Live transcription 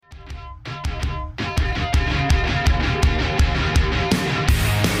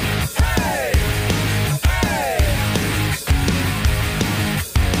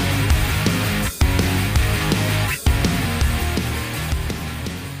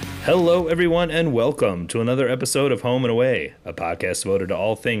Hello, everyone, and welcome to another episode of Home and Away, a podcast devoted to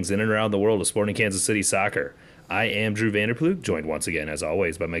all things in and around the world of sporting Kansas City soccer. I am Drew Vanderploeg, joined once again, as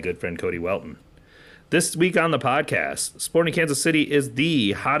always, by my good friend Cody Welton. This week on the podcast, Sporting Kansas City is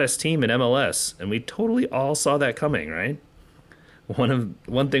the hottest team in MLS, and we totally all saw that coming, right?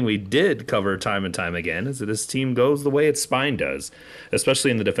 One thing we did cover time and time again is that this team goes the way its spine does, especially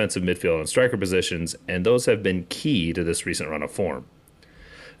in the defensive midfield and striker positions, and those have been key to this recent run of form.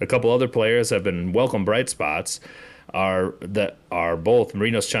 A couple other players have been welcome bright spots are both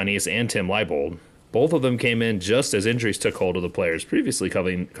Marinos Chinese and Tim Leibold. Both of them came in just as injuries took hold of the players previously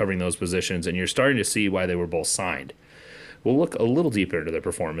covering those positions, and you're starting to see why they were both signed. We'll look a little deeper into their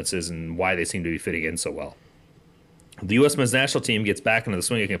performances and why they seem to be fitting in so well. The U.S. men's national team gets back into the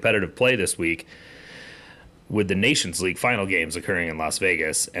swing of competitive play this week, with the Nations League final games occurring in Las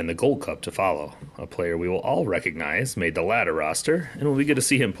Vegas and the Gold Cup to follow. A player we will all recognize made the latter roster, and we'll be good to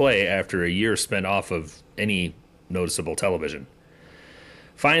see him play after a year spent off of any noticeable television.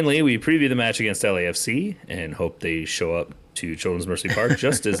 Finally, we preview the match against LAFC and hope they show up to Children's Mercy Park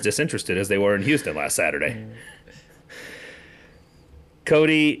just as disinterested as they were in Houston last Saturday.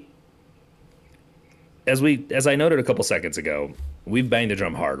 Cody, as I noted a couple seconds ago, we've banged the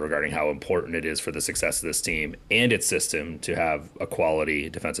drum hard regarding how important it is for the success of this team and its system to have a quality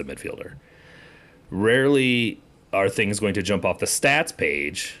defensive midfielder. Rarely are things going to jump off the stats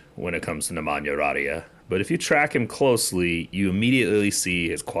page when it comes to Nemanja Radia, but if you track him closely, you immediately see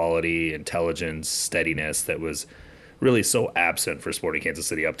his quality, intelligence, steadiness that was really so absent for Sporting Kansas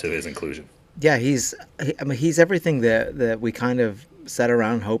City up to his inclusion. Yeah, he's everything that we kind of sat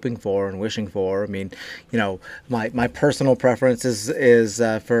around hoping for and wishing for. I mean, my personal preference is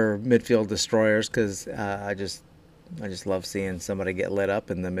for midfield destroyers because I just love seeing somebody get lit up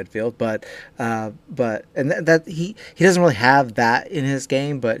in the midfield. But that he doesn't really have that in his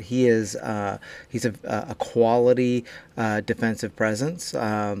game, but he's a quality defensive presence.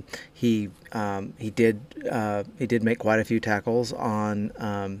 He did make quite a few tackles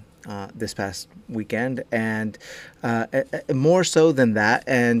on this past weekend, and more so than that,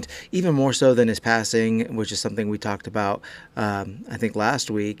 and even more so than his passing, which is something we talked about I think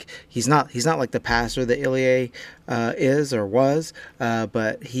last week. He's not like the passer that Ilie is or was,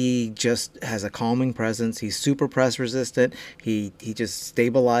 but he just has a calming presence. He's super press resistant. He just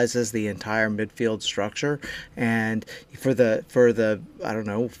stabilizes the entire midfield structure, and for the I don't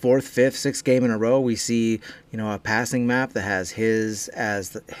know, fourth, fifth, sixth game in a row, we see a passing map that has him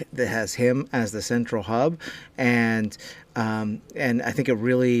as the central hub, and I think it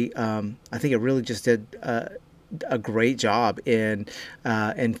really just did a great job in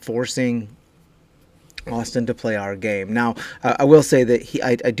forcing Austin to play our game. Now, I will say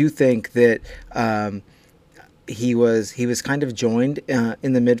that I do think that he was kind of joined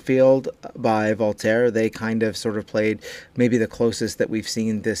in the midfield by Voltaire. They kind of sort of played maybe the closest that we've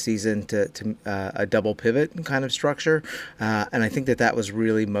seen this season to a double pivot kind of structure, and I think that was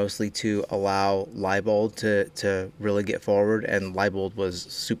really mostly to allow Leibold to really get forward, and Leibold was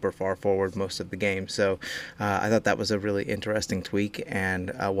super far forward most of the game. So I thought that was a really interesting tweak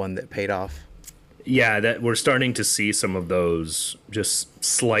and one that paid off. Yeah, that we're starting to see some of those just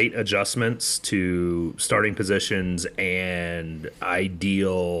slight adjustments to starting positions and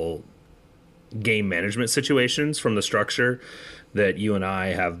ideal game management situations from the structure that you and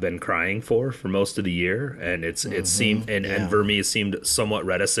I have been crying for most of the year, and it seemed and Vermees seemed somewhat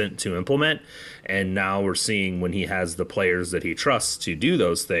reticent to implement, and now we're seeing when he has the players that he trusts to do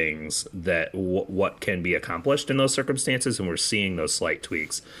those things that what can be accomplished in those circumstances, and we're seeing those slight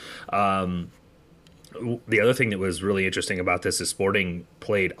tweaks. The other thing that was really interesting about this is Sporting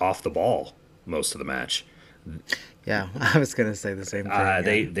played off the ball most of the match. Yeah, I was going to say the same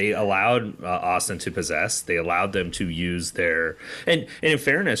thing. They allowed Austin to possess. They allowed them to use their and in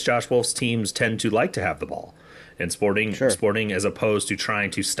fairness, Josh Wolf's teams tend to like to have the ball. And Sporting, as opposed to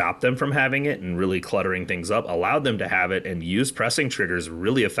trying to stop them from having it and really cluttering things up, allowed them to have it and use pressing triggers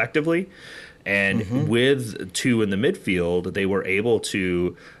really effectively. And with two in the midfield, they were able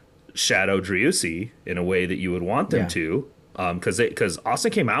to shadow Driussi in a way that you would want them to, because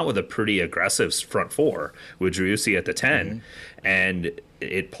Austin came out with a pretty aggressive front four with Driussi at the 10, and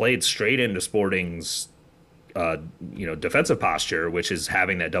it played straight into Sporting's defensive posture, which is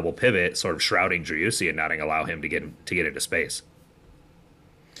having that double pivot, sort of shrouding Driussi and not allow him to get into space.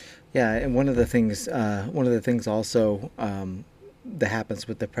 Yeah, and one of the things also that happens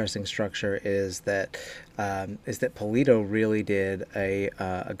with the pressing structure is that Polito really did a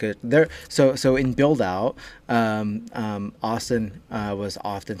good there. So in build out, Austin was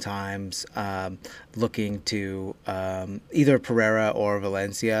oftentimes looking to either Pereira or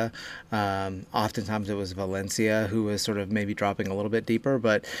Valencia. Oftentimes it was Valencia who was sort of maybe dropping a little bit deeper,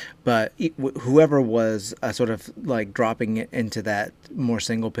 but whoever was sort of like dropping it into that more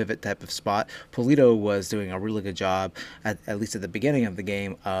single pivot type of spot, Polito was doing a really good job at least at the beginning of the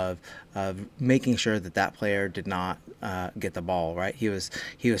game of making sure that that player did not get the ball right. He was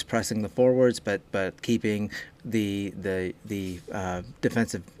pressing the forwards, but keeping the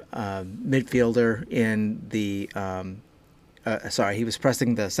defensive midfielder in the sorry, he was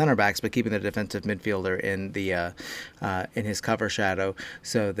pressing the center backs, but keeping the defensive midfielder in his cover shadow,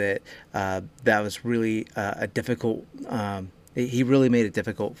 so that that was really a difficult. He really made it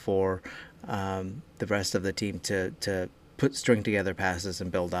difficult for the rest of the team to put string together passes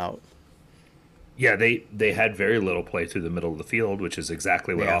and build out. Yeah, they had very little play through the middle of the field, which is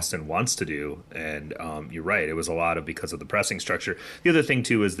exactly what Yeah. Austin wants to do. And you're right; it was a lot of because of the pressing structure. The other thing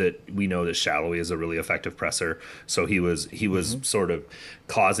too is that we know that Shallowy is a really effective presser, so he was Hmm. sort of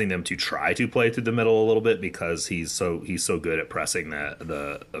causing them to try to play through the middle a little bit because he's so good at pressing that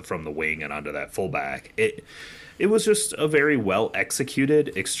the from the wing and onto that fullback. It was just a very well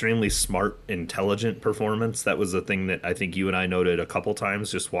executed, extremely smart, intelligent performance. That was the thing that I think you and I noted a couple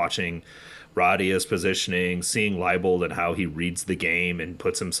times just watching Radia's positioning, seeing Leibold and how he reads the game and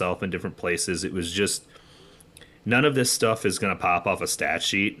puts himself in different places. It was just none of this stuff is going to pop off a stat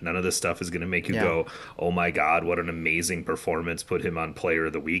sheet. None of this stuff is going to make you Yeah. go, "Oh my God, what an amazing performance! Put him on Player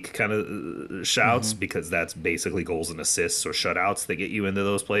of the Week," kind of shouts, Hmm. because that's basically goals and assists or shutouts that get you into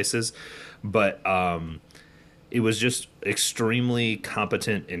those places. But it was just extremely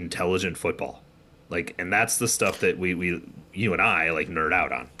competent, intelligent football. Like, and that's the stuff that we you and I like nerd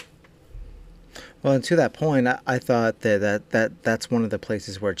out on. Well, and to that point, I thought that's one of the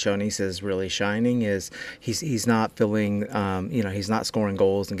places where Chonis is really shining. Is he's not filling, he's not scoring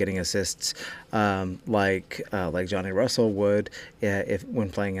goals and getting assists like Johnny Russell would if when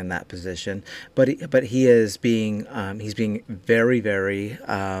playing in that position, but he is being he's being very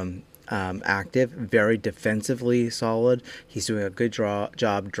active, very defensively solid. He's doing a good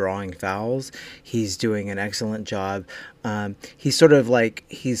job drawing fouls. He's doing an excellent job. He's sort of like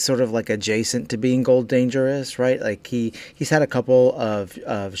adjacent to being goal dangerous, right? Like he's had a couple of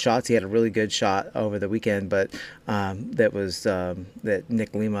shots. He had a really good shot over the weekend, but that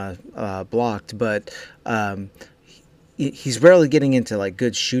Nick Lima blocked. But he's rarely getting into like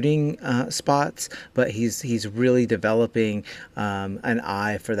good shooting spots, but he's really developing an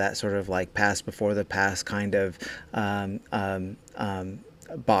eye for that sort of like pass before the pass kind of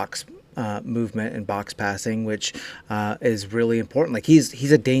box movement and box passing, which is really important. Like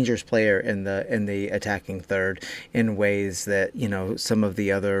he's a dangerous player in the attacking third in ways that some of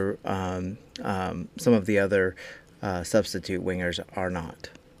the other substitute wingers are not.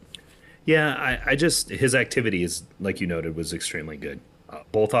 Yeah, I just his activity is like you noted was extremely good,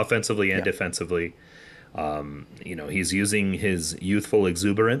 both offensively and Yeah. defensively. He's using his youthful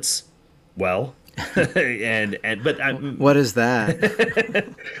exuberance well, and What is that?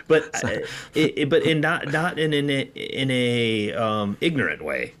 but but in not in a ignorant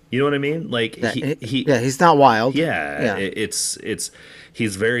way. You know what I mean? Like he Yeah, he's not wild. yeah, Yeah. it's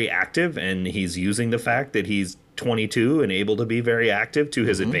he's very active and he's using the fact that he's 22 and able to be very active to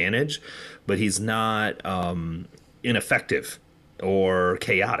his Hmm. advantage, but he's not ineffective or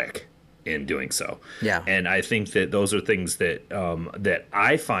chaotic in doing so. Yeah. And I think that those are things that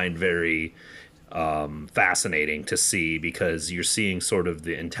I find very fascinating to see, because you're seeing sort of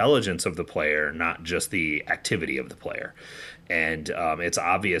the intelligence of the player, not just the activity of the player. And it's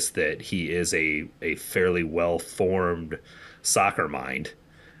obvious that he is a fairly well formed soccer mind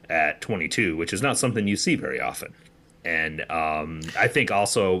at 22, which is not something you see very often. And I think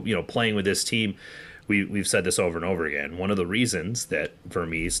also, playing with this team, we've said this over and over again. One of the reasons that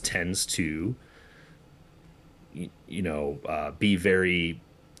Vermees tends to, be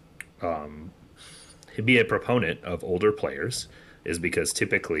be a proponent of older players is because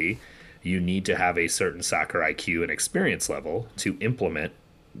typically you need to have a certain soccer IQ and experience level to implement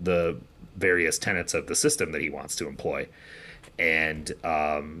the various tenets of the system that he wants to employ. And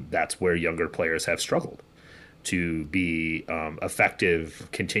that's where younger players have struggled to be effective,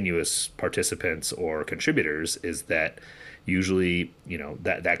 continuous participants or contributors. Is that usually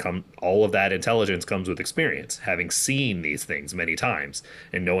that come all of that intelligence comes with experience, having seen these things many times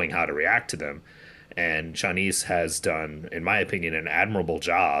and knowing how to react to them. And Shanice has done, in my opinion, an admirable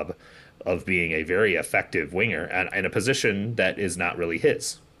job of being a very effective winger and in a position that is not really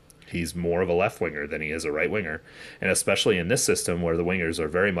his. He's more of a left winger than he is a right winger. And especially in this system where the wingers are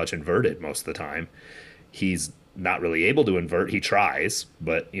very much inverted most of the time, he's not really able to invert. He tries,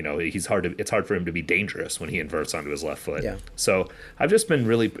 but it's hard for him to be dangerous when he inverts onto his left foot. Yeah. So I've just been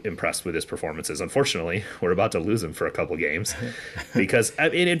really impressed with his performances. Unfortunately, we're about to lose him for a couple games because, I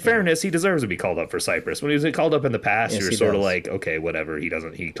mean, in fairness, he deserves to be called up for Cyprus. When he was called up in the past, Yes, you were he sort of does. like, okay, whatever.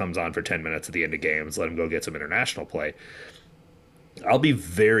 He comes on for 10 minutes at the end of games. Let him go get some international play. I'll be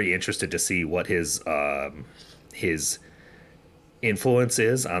very interested to see what his influence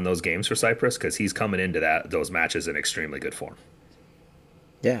is on those games for Cyprus because he's coming into those matches in extremely good form.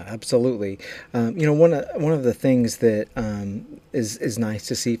 Yeah, absolutely. One of the things that is nice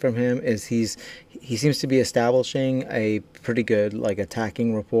to see from him is he seems to be establishing a pretty good like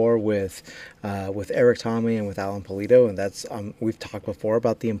attacking rapport with Eric Tommy and with Alan Polito, and that's we've talked before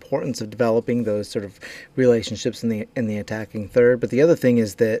about the importance of developing those sort of relationships in the attacking third. But the other thing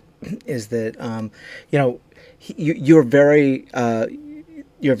is that you know you're very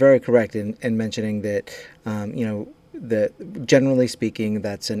correct in mentioning that that generally speaking,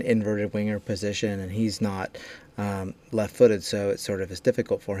 that's an inverted winger position, and he's not left-footed, so it sort of is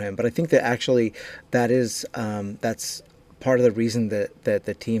difficult for him. But I think that actually that's part of the reason that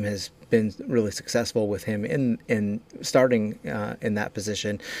the team has been really successful with him in starting in that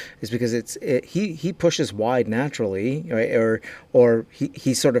position is because he pushes wide naturally, right? Or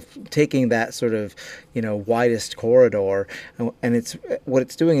he's sort of taking that sort of widest corridor, and it's what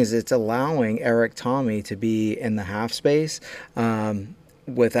it's doing is it's allowing Eric Tommy to be in the half space.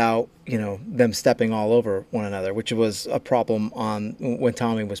 Without them stepping all over one another, which was a problem on when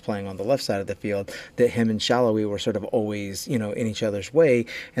Tommy was playing on the left side of the field, that him and Shallowy were sort of always in each other's way,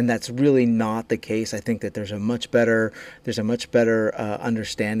 and that's really not the case. I think that there's a much better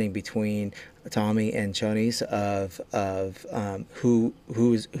understanding between Tommy and Chonis of who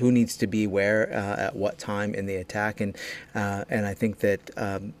needs to be where at what time in the attack, and I think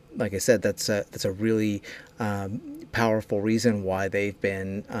that like I said, that's a really powerful reason why they've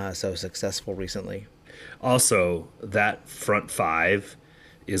been so successful recently. Also, that front five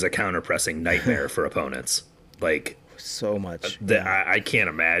is a counter pressing nightmare for opponents. Like, So much, yeah, I can't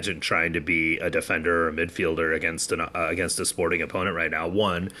imagine trying to be a defender or a midfielder against a Sporting opponent right now.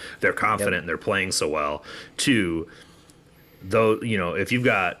 One, they're confident yep, and they're playing so well. Two, though, if you've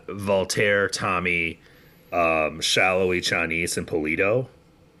got Voltaire, Tommy, Shallowy, Chinese, and Polito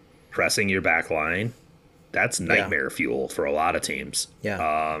pressing your back line, that's yeah, nightmare fuel for a lot of teams.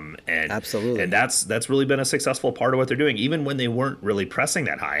 yeah, And absolutely, that's really been a successful part of what they're doing. Even when they weren't really pressing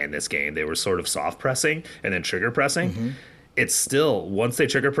that high in this game, they were sort of soft pressing and then trigger pressing. hmm It's still, once they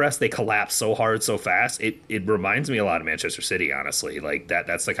trigger press, they collapse so hard so fast. It reminds me a lot of Manchester City, honestly. Like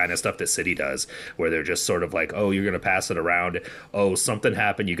that's the kind of stuff that City does, where they're just sort of like, oh, you're gonna pass it around. Oh, something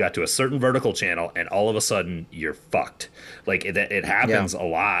happened. You got to a certain vertical channel, and all of a sudden you're fucked. Like it yeah, happens a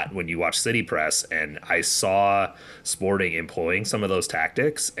lot when you watch City press, and I saw Sporting employing some of those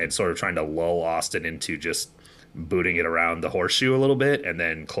tactics and sort of trying to lull Austin into just booting it around the horseshoe a little bit and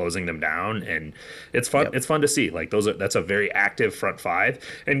then closing them down, and it's fun. yep, It's fun to see. Like that's a very active front five,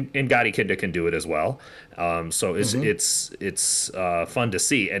 and Gotti Kinda can do it as well. So it's hmm fun to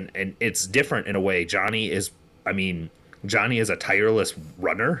see, and it's different in a way. I mean, Johnny is a tireless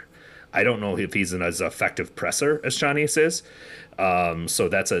runner. I don't know if he's as effective presser as Johnny is. So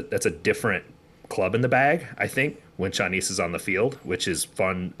that's a different club in the bag, I think, when Chinese is on the field, which is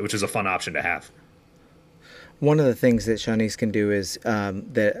fun, which is a fun option to have. One of the things that Shanice can do is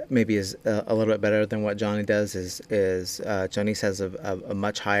that maybe is a little bit better than what Johnny does is Shanice has a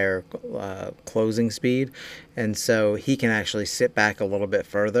much higher closing speed, and so he can actually sit back a little bit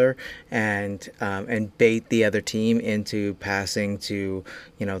further and bait the other team into passing to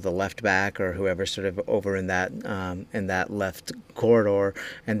the left back or whoever sort of over in that left corridor,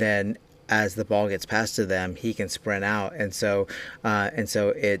 and then as the ball gets passed to them, he can sprint out, and so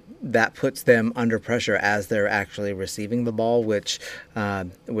it that puts them under pressure as they're actually receiving the ball, which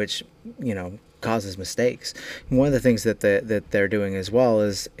causes mistakes. One of the things that they're doing as well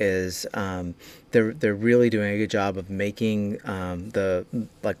is they're really doing a good job of making the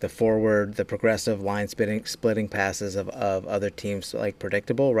progressive line splitting passes of other teams like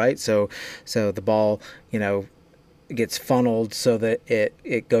predictable, right? So the ball gets funneled so that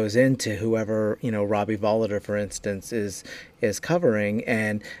it goes into whoever Robbie Volater, for instance, is covering,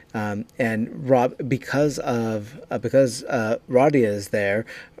 and Rob because Radia is there,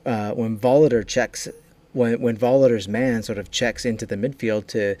 when Volater checks. When Volater's man sort of checks into the midfield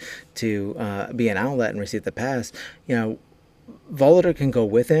to be an outlet and receive the pass, Volater can go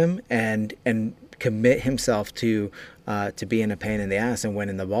with him and commit himself to being a pain in the ass and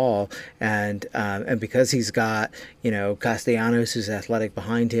winning the ball, and because he's got Castellanos who's athletic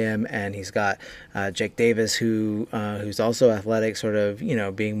behind him, and he's got Jake Davis who's also athletic, sort of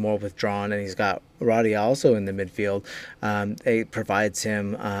being more withdrawn, and he's got Roddy also in the midfield. It provides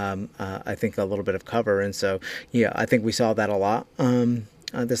him, I think, a little bit of cover, and so yeah, I think we saw that a lot.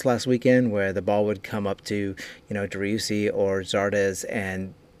 This last weekend, where the ball would come up to Driussi or Zardes,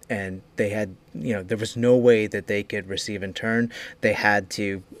 and they had there was no way that they could receive and turn. They had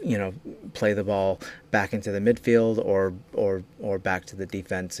to play the ball back into the midfield or back to the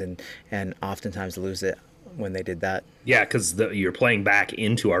defense, and oftentimes lose it when they did that. Yeah, because you're playing back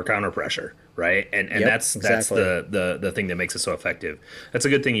into our counter pressure, right? And Yep, that's exactly. the thing that makes it so effective. That's a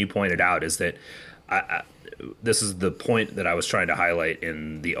good thing you pointed out, is that this is the point that I was trying to highlight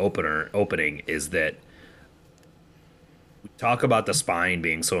in the opening, is that we talk about the spine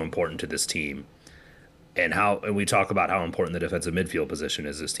being so important to this team, and we talk about how important the defensive midfield position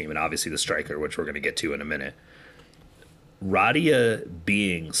is this team, and obviously the striker, which we're going to get to in a minute. Radia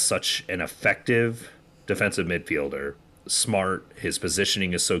being such an effective defensive midfielder, smart, his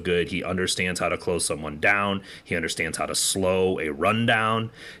positioning is so good, he understands how to close someone down, he understands how to slow a rundown.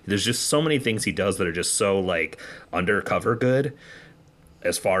 There's just so many things he does that are just so like undercover good,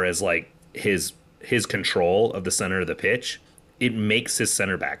 as far as like his control of the center of the pitch. It makes his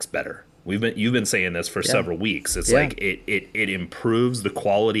center backs better. You've been saying this for Yeah, several weeks. It's yeah. like it improves the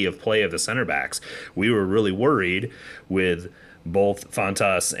quality of play of the center backs. We were really worried with both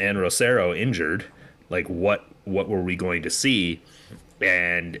Fontas and Rosero injured. Like what were we going to see?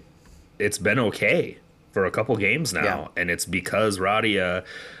 And it's been okay for a couple games Yeah. now, and it's because Radia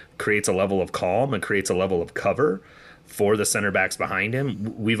creates a level of calm and creates a level of cover for the center backs behind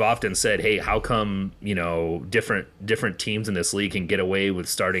him. We've often said, "Hey, how come different teams in this league can get away with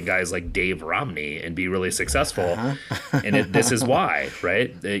starting guys like Dave Romney and be really successful?" And this is why,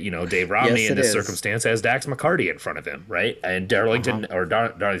 right? Dave Romney Yes, in it this is. circumstance has Dax McCarty in front of him, right? And Uh-huh.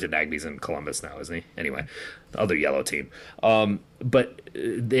 Darlington Nagby's in Columbus now, isn't he? Anyway, the other yellow team. But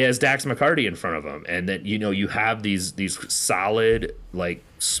it has Dax McCarty in front of him, and that you have these solid, like,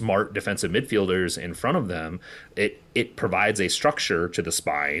 smart defensive midfielders in front of them. It provides a structure to the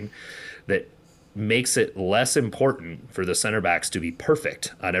spine that makes it less important for the center backs to be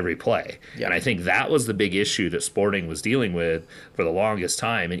perfect on every play. Yeah. And I think that was the big issue that Sporting was dealing with for the longest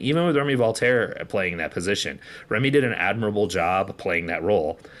time. And even with Remy Voltaire playing in that position, Remy did an admirable job playing that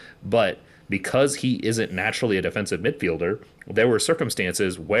role. But because he isn't naturally a defensive midfielder, there were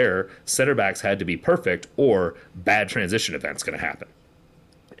circumstances where center backs had to be perfect or bad transition events going to happen.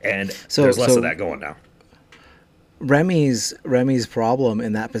 And So there's less of so that going now. Remy's problem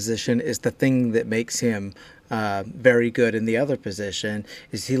in that position is the thing that makes him very good in the other position.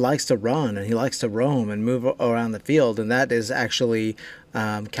 Is he likes to run and he likes to roam and move around the field, and that is actually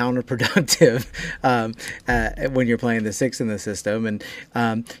counterproductive when you're playing the six in the system. And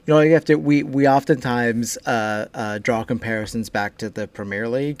you have to. We oftentimes draw comparisons back to the Premier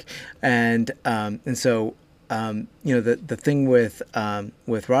League, and so. The thing with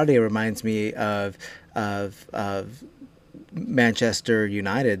Roddy reminds me of Manchester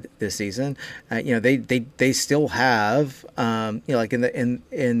United this season. They still have like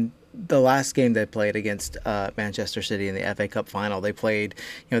in the last game they played against Manchester City in the FA Cup final. They played,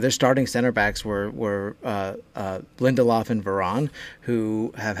 their starting center backs were Lindelof and Varane,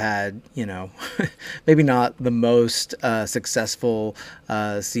 who have had maybe not the most successful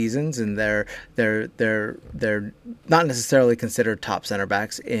seasons, and they're not necessarily considered top center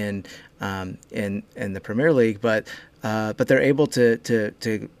backs in the Premier League, but they're able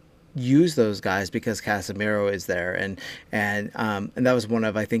to use those guys because Casemiro is there, and that was one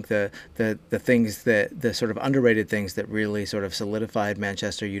of, I think, the things, that the sort of underrated things that really sort of solidified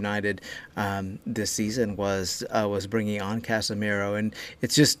Manchester United this season was bringing on Casemiro. And it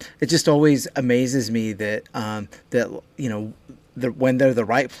just always amazes me that when they're the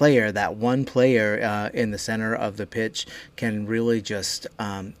right player, that one player in the center of the pitch can really just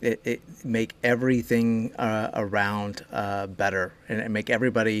it make everything around better, and make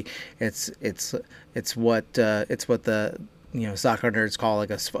everybody. It's what the soccer nerds call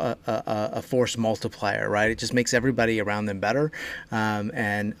like a force multiplier, right? It just makes everybody around them better,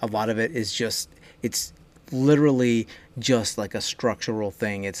 and a lot of it is just it's literally just like a structural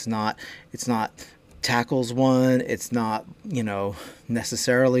thing. It's not tackles won. It's not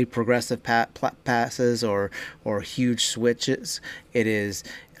necessarily progressive passes or huge switches. It is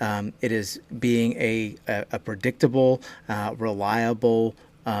being a predictable, reliable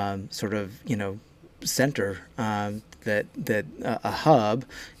sort of center a hub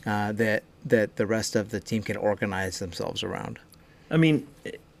that the rest of the team can organize themselves around. I mean,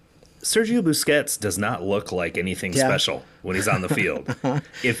 Sergio Busquets does not look like anything Yeah. special when he's on the field.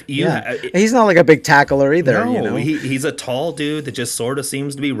 If you, Yeah, he's not like a big tackler either. no, You know. he's a tall dude that just sort of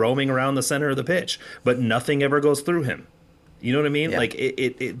seems to be roaming around the center of the pitch, but nothing ever goes through him. You know what I mean? Yeah. Like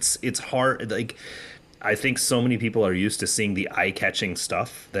it's hard. Like I think so many people are used to seeing the eye-catching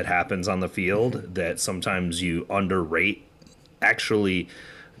stuff that happens on the field that sometimes you underrate actually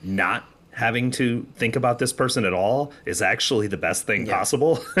not having to think about this person at all is actually the best thing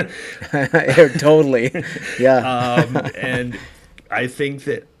possible. Totally. Yeah. And I think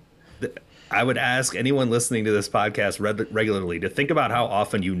that I would ask anyone listening to this podcast regularly to think about how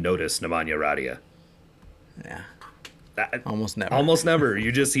often you notice Nemanja Radia. Yeah. Almost never. Almost never.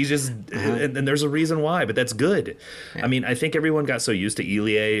 He's just, and there's a reason why, but that's good. Yeah. I mean, I think everyone got so used to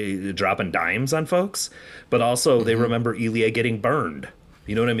Ilie dropping dimes on folks, but also they remember Ilie getting burned.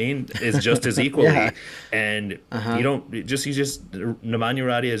 You know what I mean? Is just as equally. Yeah. And you Nemanja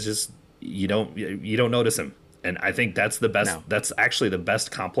Radia is just, you don't notice him. And I think that's the best. No. That's actually the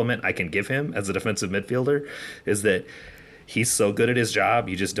best compliment I can give him as a defensive midfielder, is that he's so good at his job,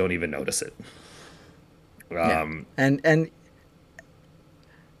 you just don't even notice it. And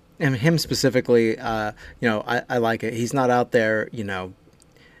him specifically, I like it. He's not out there,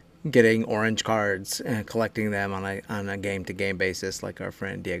 getting orange cards and collecting them on a game to game basis like our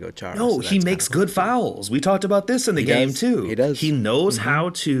friend Diego Chara. No, he makes good fouls. We talked about this in the game too. He does. He knows how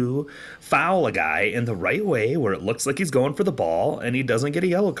to foul a guy in the right way where it looks like he's going for the ball, and he doesn't get a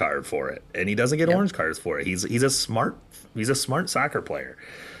yellow card for it, and he doesn't get orange cards for it. He's a smart soccer player.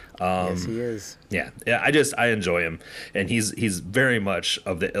 Yes, he is. Yeah, I enjoy him, and he's very much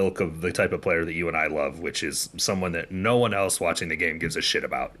of the ilk of the type of player that you and I love, which is someone that no one else watching the game gives a shit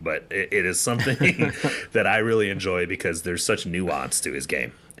about. But it is something that I really enjoy because there's such nuance to his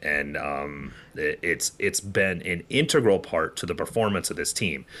game, and it's been an integral part to the performance of this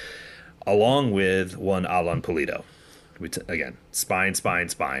team, along with one Alan Pulido. Again, spine.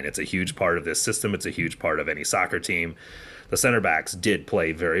 It's a huge part of this system. It's a huge part of any soccer team. The center backs did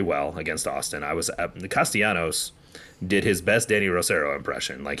play very well against Austin. Castellanos did his best Danny Rosero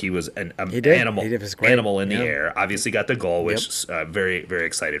impression. Like he was an animal in the air. Obviously got the goal, which very, very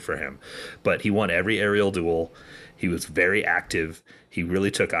excited for him. But he won every aerial duel. He was very active. He really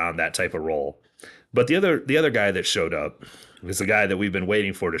took on that type of role. But the other guy that showed up is a guy that we've been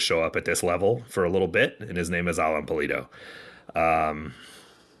waiting for to show up at this level for a little bit, and his name is Alan Pulido.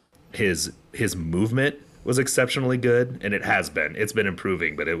 His movement was exceptionally good, and it has been. It's been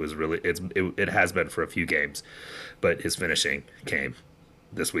improving, but it has been for a few games. But his finishing came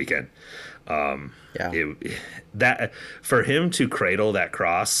this weekend. That for him to cradle that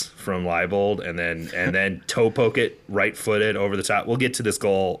cross from Leibold and then toe poke it right footed over the top. We'll get to this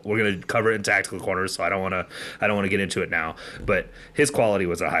goal. We're going to cover it in tactical corners, so I don't want to get into it now. But his quality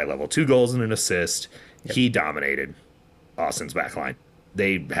was a high level. 2 goals and an assist. Yep. He dominated Austin's back line.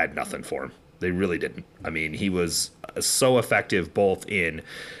 They had nothing for him. They really didn't. I mean, he was so effective both in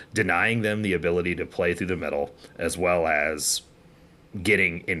denying them the ability to play through the middle as well as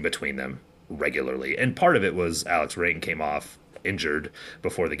getting in between them regularly. And part of it was Alex Ring came off injured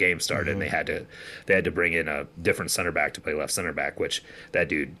before the game started, and they had to bring in a different center back to play left center back, which that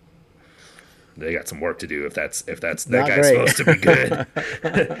dude, they got some work to do if that guy's supposed to be good.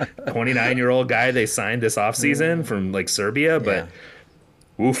 29-year-old guy they signed this offseason from like Serbia, but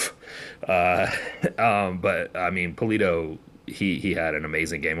oof. But I mean, Pulido, he had an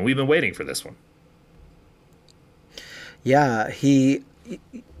amazing game, and we've been waiting for this one. Yeah,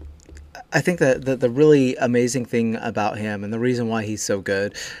 I think that the really amazing thing about him and the reason why he's so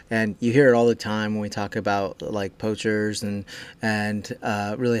good, and you hear it all the time when we talk about like poachers and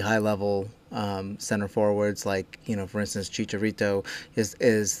really high level center forwards, like, for instance, Chicharito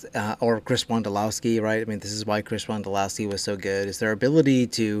is or Chris Wondolowski, right? I mean, this is why Chris Wondolowski was so good, is their ability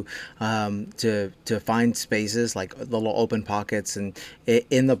to find spaces, like little open pockets and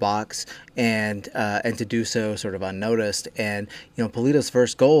in the box, and to do so sort of unnoticed. And Pulido's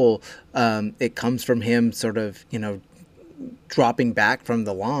first goal, it comes from him sort of dropping back from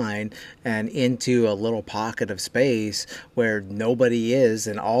the line and into a little pocket of space where nobody is,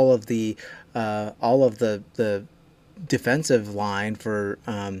 and all of the defensive line for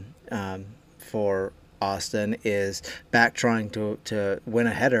Austin is back trying to win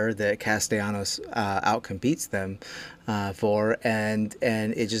a header that Castellanos outcompetes them for, and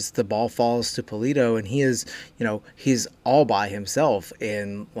it just the ball falls to Polito, and he is, he's all by himself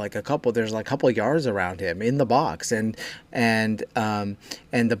in like there's like a couple of yards around him in the box, and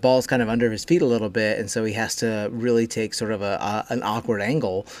the ball's kind of under his feet a little bit, and so he has to really take sort of an awkward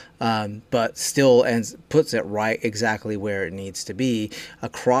angle, but still puts it right exactly where it needs to be,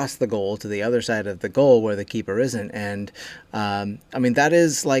 across the goal to the other side of the goal where the keeper isn't. And I mean, that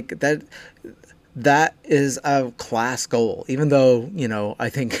is like that. That is a class goal, even though, I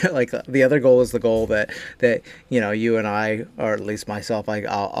think like the other goal is the goal that you and I, or at least myself,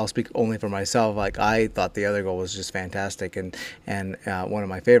 I'll speak only for myself. Like, I thought the other goal was just fantastic, and one of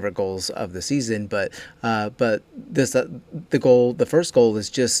my favorite goals of the season. But the first goal is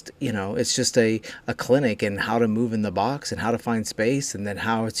just, it's just a clinic in how to move in the box and how to find space, and then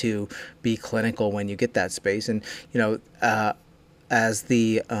how to be clinical when you get that space. And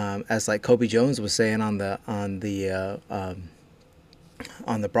as like Kobe Jones was saying on the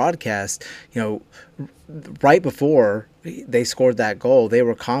broadcast, right before they scored that goal, they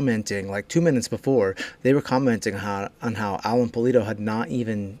were commenting, like 2 minutes before, they were commenting on how Alan Pulido had not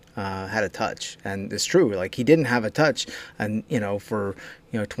even had a touch. And it's true, like, he didn't have a touch, and for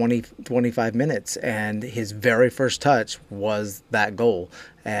 25 minutes, and his very first touch was that goal.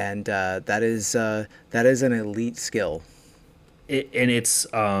 And that is an elite skill. And it's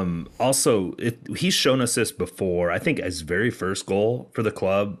also, he's shown us this before. I think his very first goal for the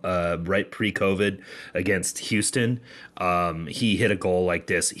club, right pre-COVID against Houston, he hit a goal like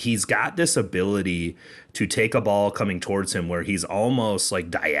this. He's got this ability to take a ball coming towards him where he's almost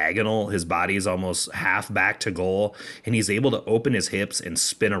like diagonal. His body is almost half back to goal, and he's able to open his hips and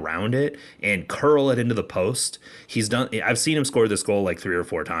spin around it and curl it into the post. I've seen him score this goal like 3 or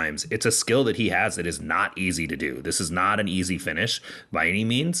 4 times. It's a skill that he has that is not easy to do. This is not an easy finish by any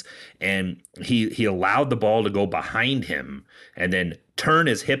means. And he allowed the ball to go behind him and then turn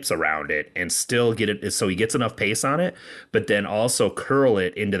his hips around it and still get it so he gets enough pace on it, but then also curl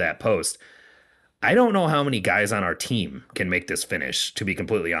it into that post. I don't know how many guys on our team can make this finish, to be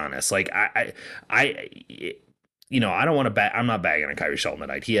completely honest. Like, I don't want to I'm not bagging on Kyrie Shelton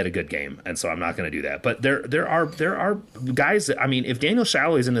tonight. He had a good game, and so I'm not going to do that. But there are guys that, I mean, if Daniel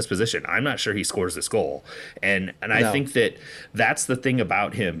Shalhoub's in this position, I'm not sure he scores this goal. And I think that's the thing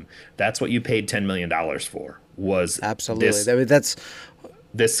about him. That's what you paid $10 million for, was absolutely. I mean, that's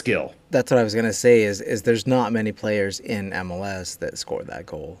this skill. That's what I was going to say is there's not many players in MLS that score that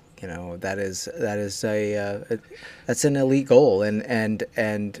goal. That's an elite goal, and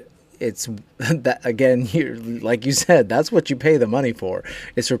it's that, again, like you said, that's what you pay the money for.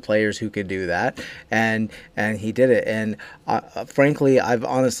 It's for players who can do that, and he did it. And frankly, I've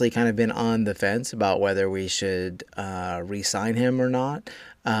honestly kind of been on the fence about whether we should re-sign him or not.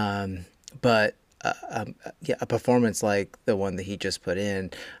 But a performance like the one that he just put in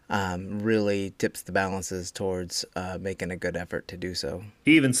really tips the balances towards making a good effort to do so.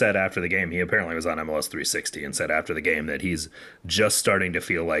 He even said after the game, he apparently was on MLS 360 and said after the game that he's just starting to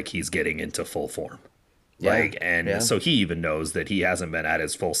feel like he's getting into full form. So he even knows that he hasn't been at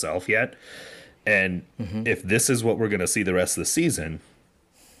his full self yet. And if this is what we're going to see the rest of the season,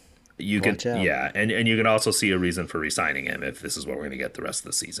 and you can also see a reason for re-signing him if this is what we're going to get the rest of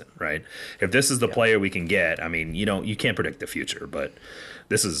the season, right? If this is the player we can get, I mean, you can't predict the future, but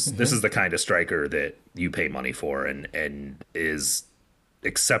this is the kind of striker that you pay money for and is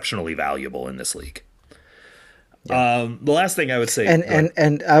exceptionally valuable in this league. The last thing I would say,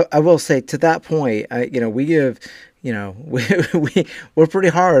 and I will say to that point, we give. We're pretty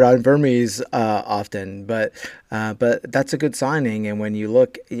hard on Vermes often, but that's a good signing. And when you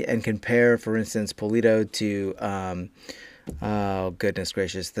look and compare, for instance, Polito to oh goodness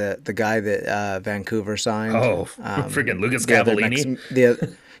gracious, the guy that Vancouver signed, freaking Lucas Cavallini.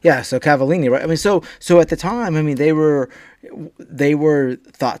 So Cavallini, right? I mean, so at the time, I mean, they were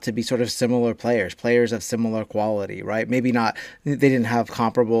thought to be sort of similar players of similar quality, right? Maybe not, they didn't have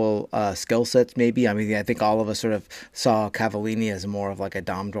comparable skill sets, maybe. I mean, I think all of us sort of saw Cavallini as more of like a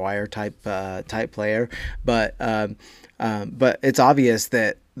Dom Dwyer type player, but it's obvious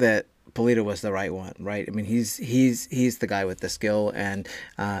that Polito was the right one, right? I mean, he's the guy with the skill and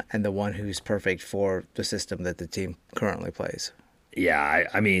the one who's perfect for the system that the team currently plays. Yeah,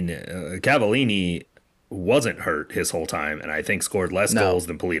 I mean, Cavallini wasn't hurt his whole time, and I think scored less goals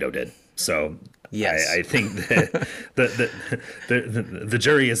than Polito did. So yes. I think that the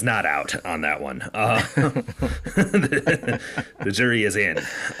jury is not out on that one. The jury is in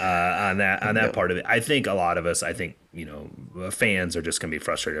on that part of it. I think a lot of us, fans are just going to be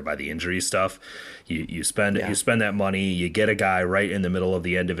frustrated by the injury stuff. You spend Yeah. that money, you get a guy right in the middle of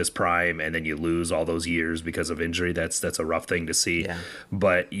the end of his prime, and then you lose all those years because of injury. That's a rough thing to see. Yeah.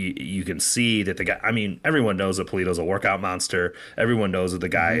 But you can see that the guy. I mean, everyone knows that Polito's a workout monster. Everyone knows that the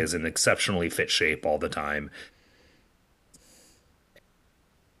guy Mm-hmm. is in exceptionally fit shape all the time.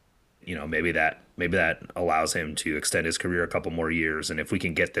 Maybe that allows him to extend his career a couple more years. And if we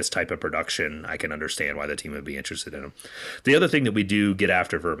can get this type of production, I can understand why the team would be interested in him. The other thing that we do get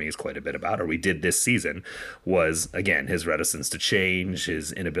after Vermes quite a bit about, or we did this season, was again his reticence to change,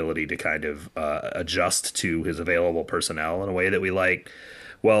 his inability to kind of adjust to his available personnel in a way that we like.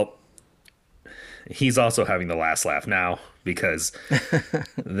 Well, he's also having the last laugh now because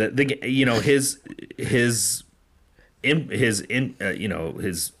his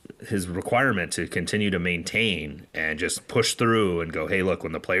his requirement to continue to maintain and just push through and go, hey, look,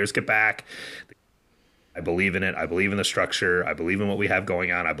 when the players get back, I believe in it. I believe in the structure. I believe in what we have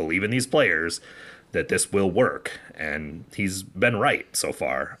going on. I believe in these players that this will work. And he's been right so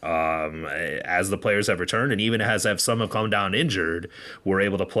far. As the players have returned, and even as some have come down injured, we're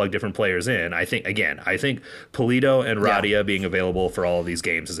able to plug different players in. I think Polito and Radia being available for all of these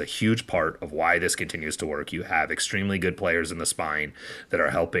games is a huge part of why this continues to work. You have extremely good players in the spine that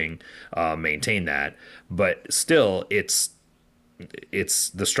are helping maintain that. But still, it's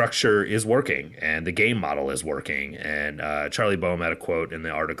the structure is working and the game model is working. And Charlie Boehm had a quote in the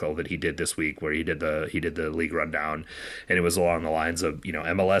article that he did this week where he did the league rundown, and it was along the lines of,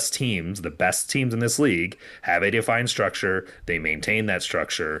 MLS teams, the best teams in this league, have a defined structure. They maintain that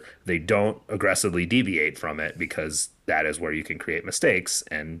structure. They don't aggressively deviate from it because that is where you can create mistakes.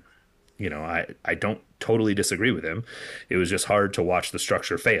 And I don't totally disagree with him. It was just hard to watch the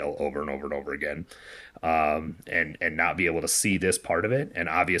structure fail over and over and over again, and not be able to see this part of it. And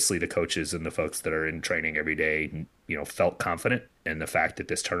obviously, the coaches and the folks that are in training every day, felt confident in the fact that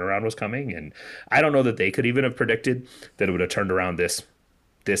this turnaround was coming. And I don't know that they could even have predicted that it would have turned around this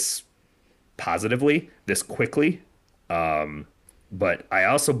positively, this quickly. But I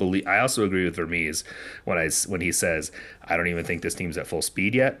also agree with Vermees when he says, I don't even think this team's at full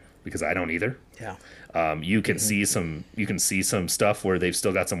speed yet, because I don't either. Yeah. You can see some stuff where they've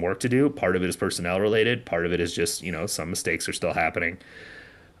still got some work to do. Part of it is personnel related. Part of it is just, some mistakes are still happening.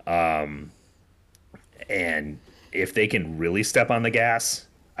 And if they can really step on the gas,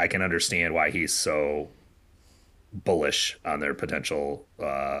 I can understand why he's so bullish on their potential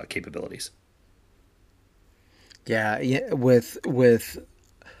capabilities. Yeah. With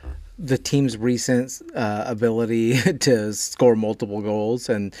the team's recent ability to score multiple goals,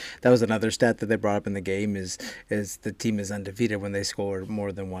 and that was another stat that they brought up in the game, is the team is undefeated when they score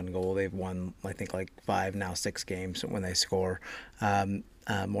more than one goal. They've won, I think, like 5, now 6 games when they score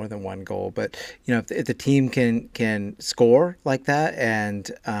more than one goal. But if the team can score like that, and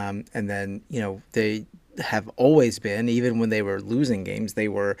then they have always been, even when they were losing games, they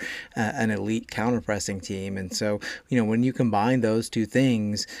were an elite counter-pressing team. And so, when you combine those two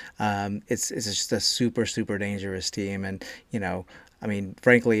things, it's just a super, super dangerous team. And,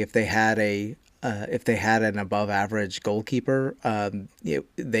 frankly, if they had an above-average goalkeeper,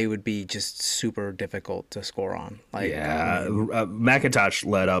 they would be just super difficult to score on. McIntosh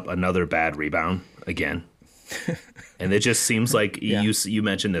let up another bad rebound again. And it just seems like you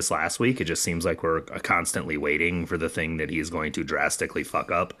mentioned this last week. It just seems like we're constantly waiting for the thing that he's going to drastically fuck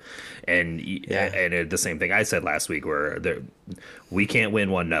up. And the same thing I said last week, where we can't win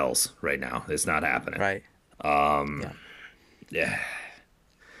 1-0 right now. It's not happening. Right. Yeah.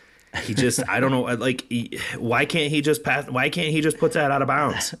 He just, I don't know. Why can't he just pass? Why can't he just put that out of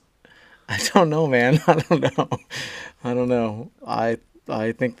bounds? I don't know, man. I don't know.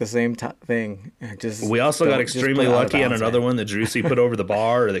 I think the same thing. We also got extremely lucky on another one that Drusy put over the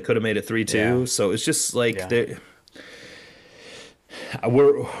bar, or they could have made it 3-2. Yeah. So it's just like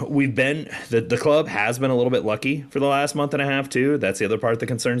we've been the club has been a little bit lucky for the last month and a half too. That's the other part that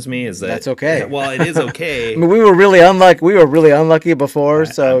concerns me, is that's okay. Well, it is okay. I mean, we were really unlucky before,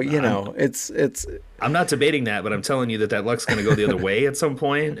 it's. I'm not debating that, but I'm telling you that luck's going to go the other way at some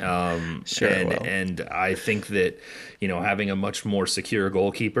point. Sure. And I think that having a much more secure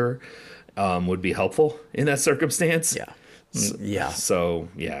goalkeeper would be helpful in that circumstance. Yeah. So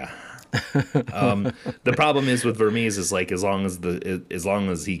yeah. The problem is with Vermees is as long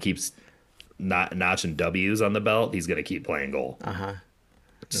as he keeps notching W's on the belt, he's going to keep playing goal.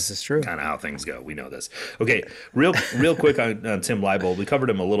 This is true. Kind of how things go. We know this. Okay, real quick on Tim Leibold. We covered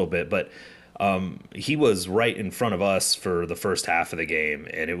him a little bit, but he was right in front of us for the first half of the game,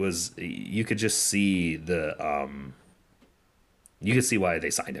 and you could just see you could see why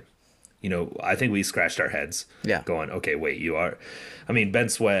they signed him. I think we scratched our heads Yeah. going, okay, wait, I mean, Ben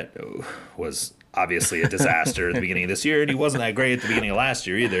Sweat was obviously a disaster at the beginning of this year, and he wasn't that great at the beginning of last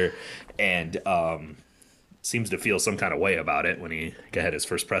year either. And seems to feel some kind of way about it when he had his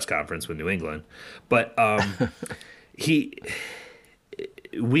first press conference with New England. But he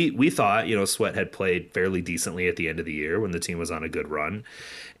we thought, Sweat had played fairly decently at the end of the year when the team was on a good run.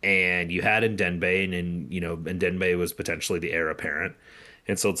 And you had Ndenbe, and Ndenbe was potentially the heir apparent.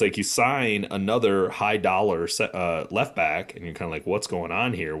 And so it's like you sign another high dollar left back, and you're kind of like, what's going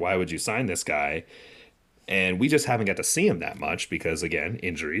on here? Why would you sign this guy? And we just haven't got to see him that much because, again,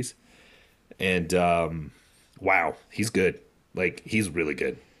 injuries. And wow, he's good. Like, he's really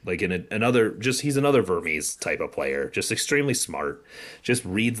good. Like he's another Vermes type of player, just extremely smart, just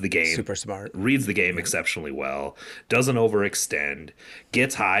Super smart. reads the game exceptionally well, doesn't overextend,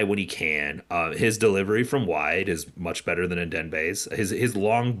 gets high when he can. His delivery from wide is much better than Ndenbe's. His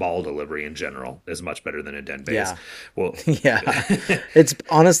long ball delivery in general is much better than Ndenbe's. Yeah. Well, Yeah. It's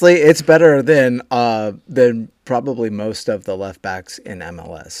honestly, it's better than probably most of the left backs in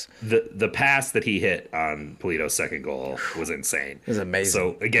MLS. the pass that he hit on Polito's second goal was insane. It was amazing.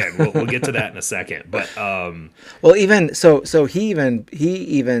 So again, we'll get to that in a second. But well, even so he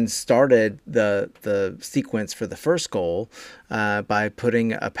even started the sequence for the first goal by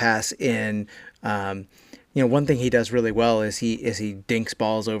putting a pass in. One thing he does really well is he dinks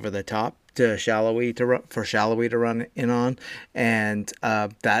balls over the top to Shallowy to run in on, and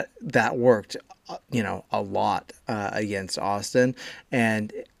that worked a lot against Austin.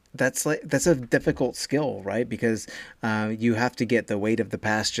 And that's a difficult skill, right? Because you have to get the weight of the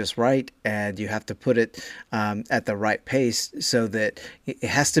pass just right, and you have to put it at the right pace, so that it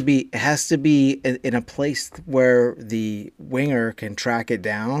has to be in a place where the winger can track it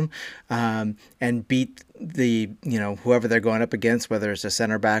down and beat whoever they're going up against, whether it's a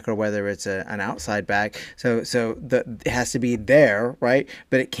center back or whether it's an outside back. So it has to be there, right?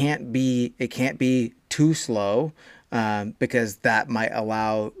 But it can't be too slow. Because that might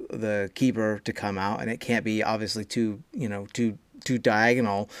allow the keeper to come out, and it can't be obviously too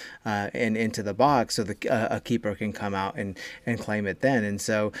diagonal and into the box, so a keeper can come out and claim it then. And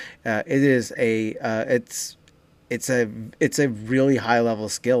so it's a really high level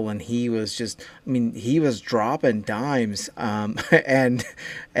skill, and he was dropping dimes, and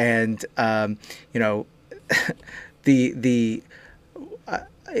the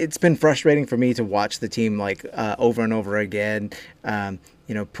it's been frustrating for me to watch the team over and over again,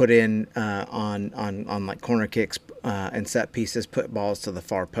 put in on like corner kicks and set pieces, put balls to the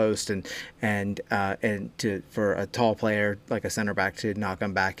far post, and for a tall player like a center back to knock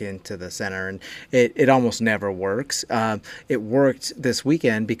them back into the center, and it almost never works. It worked this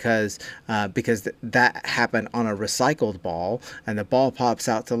weekend because that happened on a recycled ball, and the ball pops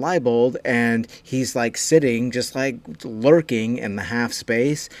out to Leibold, and he's like sitting, just like lurking in the half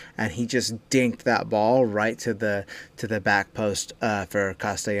space, and he just dinked that ball right to the back post for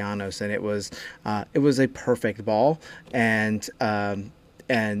Castellanos, and it was a perfect ball, and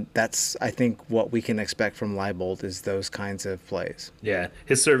that's, I think, what we can expect from Leibold is those kinds of plays. yeah,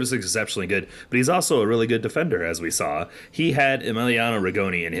 his service is exceptionally good, but he's also a really good defender, as we saw. He had Emiliano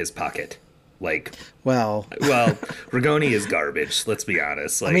Rigoni in his pocket. Well, Rigoni is garbage. Let's be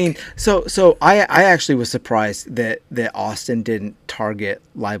honest. So I actually was surprised that Austin didn't target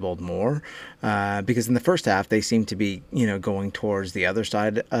Leibold more, because in the first half they seemed to be going towards the other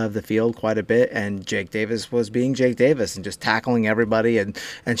side of the field quite a bit, and Jake Davis was being Jake Davis and just tackling everybody and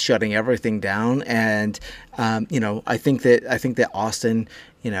shutting everything down. And I think that Austin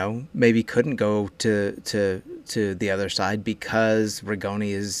maybe couldn't go to the other side because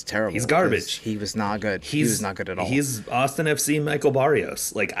Rigoni is terrible. He's garbage. He was not good. He was not good at all. He's Austin FC Michael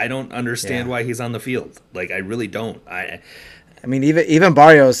Barrios. I don't understand why he's on the field. I really don't. I mean, even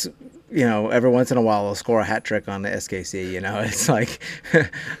Barrios, every once in a while will score a hat trick on the SKC. It's like I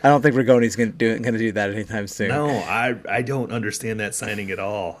don't think Rigoni's going to do that anytime soon. No, I don't understand that signing at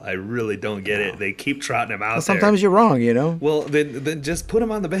all. I really don't get it. They keep trotting him out. Well, sometimes you're wrong, Well, then just put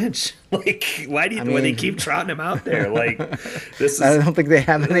him on the bench. Why do they keep trotting him out there? This is. I don't think they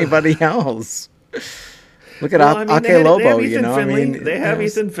have anybody else. Look at Ake Lobo, They have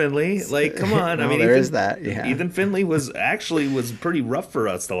Ethan Finley. Come on. There is that. Yeah. Ethan Finley was pretty rough for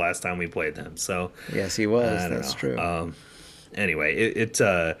us the last time we played him. So yes, he was. That's true. Anyway,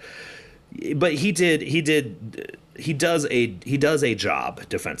 but he does a job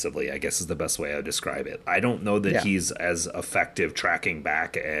defensively, I guess is the best way I would describe it. I don't know that he's as effective tracking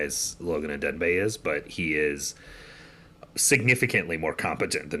back as Logan Ndenbe is, but he is significantly more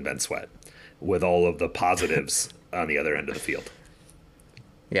competent than Ben Sweat, with all of the positives on the other end of the field.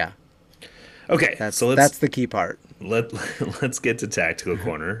 Yeah. Okay, so That's the key part. let let's get to Tactical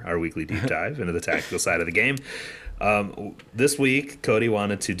Corner, our weekly deep dive into the tactical side of the game. This week, Cody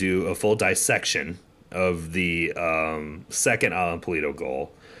wanted to do a full dissection of the second Alan Polito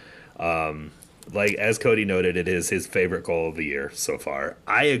goal. Like as Cody noted, it is his favorite goal of the year so far.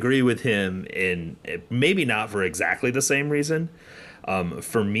 I agree with him in maybe not for exactly the same reason.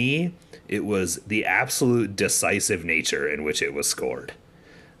 For me, it was the absolute decisive nature in which it was scored.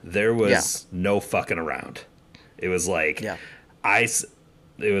 There was no fucking around. It was like I.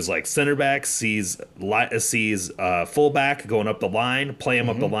 It was like center back sees fullback going up the line, play him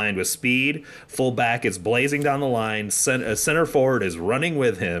up the line with speed. Fullback is blazing down the line. Center forward is running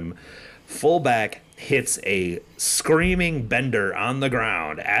with him. Fullback hits a screaming bender on the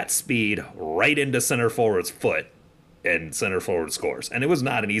ground at speed right into center forward's foot, and center forward scores. And it was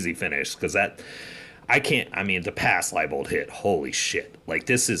not an easy finish because the pass Leibold hit, holy shit. Like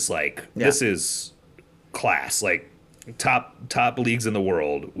this is class. Like top leagues in the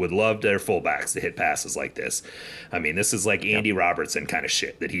world would love their fullbacks to hit passes like this. I mean, this is like Andy Robertson kind of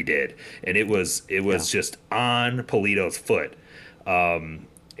shit that he did, and it was just on Polito's foot.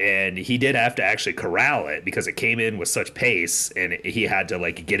 And he did have to actually corral it because it came in with such pace, and he had to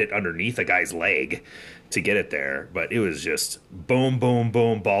like get it underneath a guy's leg to get it there. But it was just boom, boom,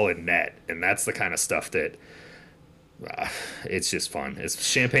 boom, ball in net, and that's the kind of stuff that it's just fun. It's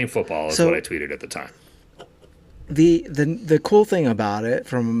champagne football is what I tweeted at the time. The cool thing about it,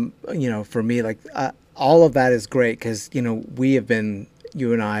 from for me, like all of that is great because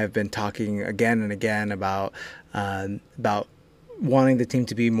you and I have been talking again and again about wanting the team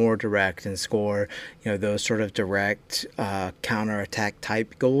to be more direct and score, those sort of direct counterattack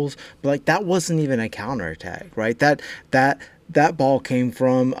type goals. But like that wasn't even a counterattack, right? That ball came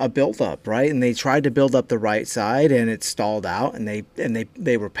from a build-up, right? And they tried to build up the right side, and it stalled out. And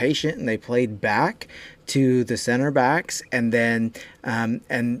they were patient, and they played back to the center backs, and then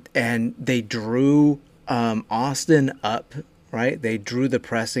and they drew Austin up. Right, they drew the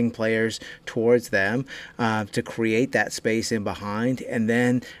pressing players towards them to create that space in behind, and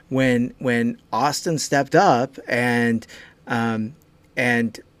then when Austin stepped up and they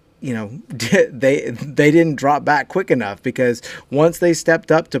didn't drop back quick enough, because once they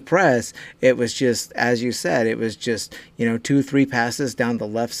stepped up to press, it was just, as you said, it was just 2-3 passes down the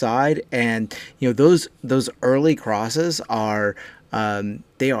left side, and those early crosses are.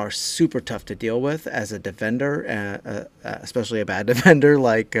 They are super tough to deal with as a defender, especially a bad defender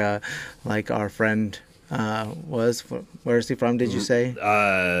like our friend was. Where is he from? Did you say?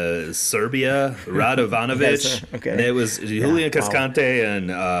 Serbia, Radovanovic. Yes, okay. And it was Julian Cascante and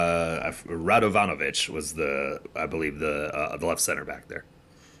Radovanovic was I believe the left center back there.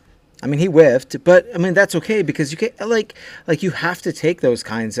 I mean, he whiffed, but I mean that's okay, because you can like you have to take those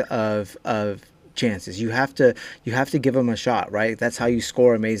kinds of chances. You have to give them a shot, right? That's how you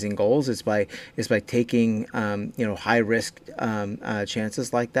score amazing goals. Is by taking high risk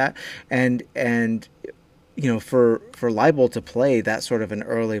chances like that, and for Leibold to play that sort of an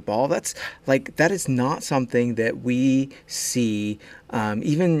early ball, that is not something that we see.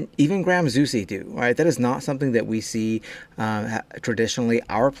 Even Graham Zusi do, right? That is not something that we see traditionally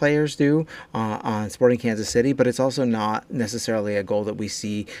our players do on Sporting Kansas City, but it's also not necessarily a goal that we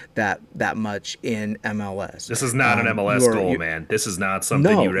see that much in MLS. This is not an MLS goal, man. This is not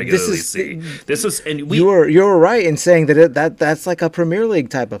something you regularly see. This is, and you're right in saying that's like a Premier League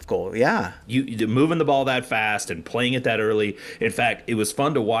type of goal. Yeah, you moving the ball that fast and playing it that early. In fact, it was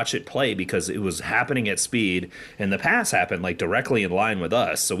fun to watch it play because it was happening at speed, and the pass happened like directly in line with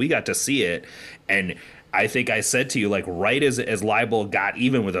us, so we got to see it. And I think I said to you, like, right as Leibold got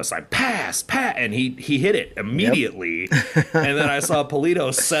even with us, like, pass, and he hit it immediately. Yep. And then I saw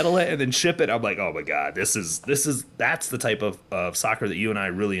Polito settle it and then ship it. I'm like, oh my god, that's the type of soccer that you and I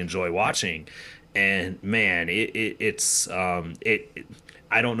really enjoy watching. And man, it's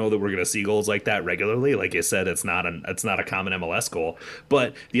I don't know that we're going to see goals like that regularly. Like you said, it's not a common MLS goal.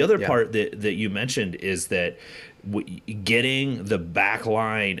 But the other part that you mentioned is that getting the back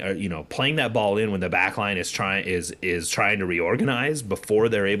line, or playing that ball in when the back line is trying to reorganize before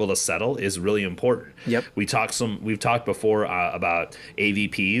they're able to settle is really important. Yep. We've talked before about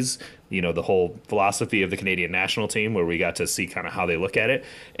AVPs, the whole philosophy of the Canadian national team, where we got to see kind of how they look at it,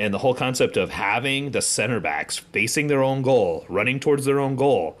 and the whole concept of having the center backs facing their own goal, running towards their own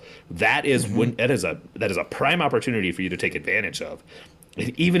goal. That is that is a prime opportunity for you to take advantage of.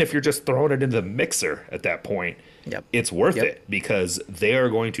 Even if you're just throwing it into the mixer at that point, it's worth it, because they are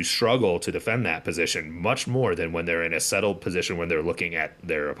going to struggle to defend that position much more than when they're in a settled position when they're looking at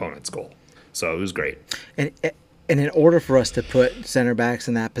their opponent's goal. So it was great. and in order for us to put center backs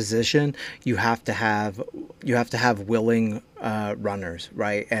in that position, you have to have willing runners,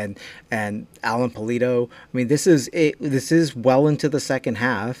 right? And Alan Polito. I mean, this is well into the second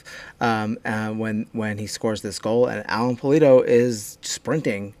half when he scores this goal, and Alan Polito is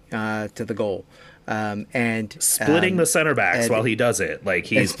sprinting to the goal. And Splitting the center backs and, while he does it.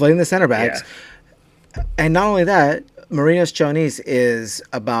 Like and he's splitting the center backs. Yeah. And not only that, Marinos Chonis is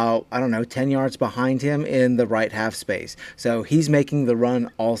about, I don't know, 10 yards behind him in the right half space. So he's making the run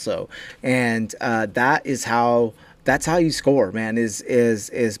also. And that's how you score, man,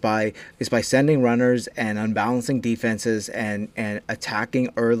 is by sending runners and unbalancing defenses and attacking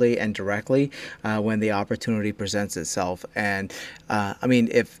early and directly when the opportunity presents itself. And I mean,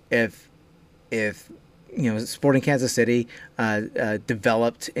 if Sporting Kansas City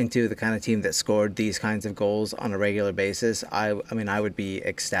developed into the kind of team that scored these kinds of goals on a regular basis, I mean, I would be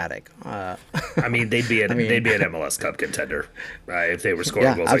ecstatic. I mean, they'd be an MLS Cup contender if they were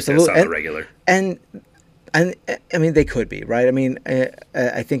scoring goals absolutely. like this on the regular. And I mean, they could be, right? I mean,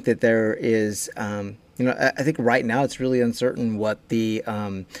 I think that there is. I think right now it's really uncertain what the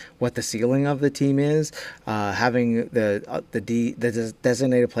ceiling of the team is. Having the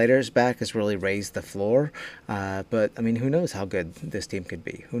designated players back has really raised the floor. But I mean, who knows how good this team could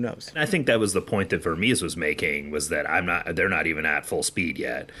be? Who knows? I think that was the point that Vermees was making, was that they're not even at full speed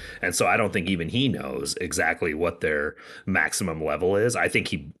yet. And so I don't think even he knows exactly what their maximum level is. I think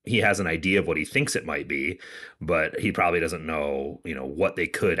he has an idea of what he thinks it might be, but he probably doesn't know, what they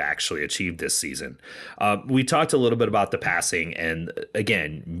could actually achieve this season. We talked a little bit about the passing, and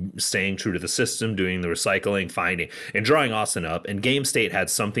again, staying true to the system, doing the recycling, finding and drawing Austin up. And game state had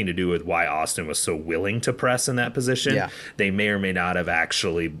something to do with why Austin was so willing to press in that position. Yeah. They may or may not have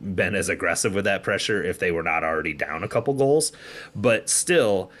actually been as aggressive with that pressure if they were not already down a couple goals, but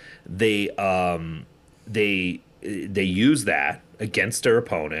still they use that against their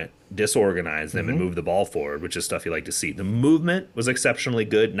opponent, disorganize them, and move the ball forward, which is stuff you like to see. The movement was exceptionally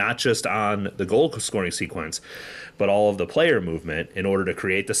good, not just on the goal scoring sequence, but all of the player movement in order to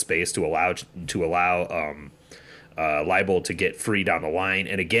create the space to allow Leibold to get free down the line.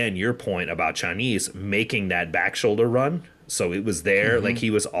 And again, your point about Chinese making that back shoulder run. So it was there, like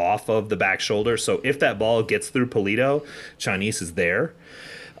he was off of the back shoulder. So if that ball gets through Polito, Chinese is there.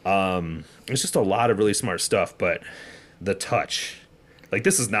 It's just a lot of really smart stuff, but the touch, like,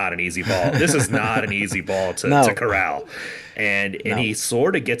 this is not an easy ball. This is not an easy ball to corral. And he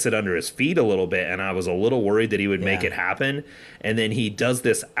sort of gets it under his feet a little bit, and I was a little worried that he would make it happen. And then he does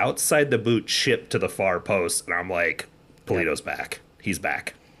this outside the boot chip to the far post, and I'm like, Polito's back. He's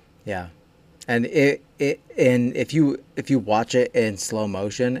back. Yeah. And if you watch it in slow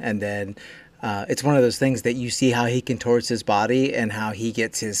motion, and then it's one of those things that you see how he contorts his body and how he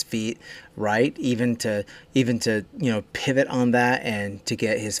gets his feet right, even to pivot on that and to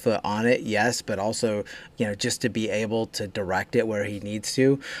get his foot on it, yes, but also just to be able to direct it where he needs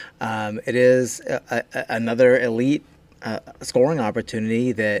to. It is another elite scoring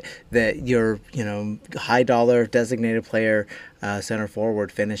opportunity that your high dollar designated player center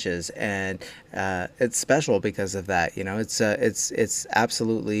forward finishes, and it's special because of that. It's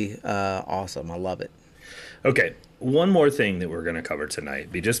absolutely awesome. I love it. Okay, one more thing that we're going to cover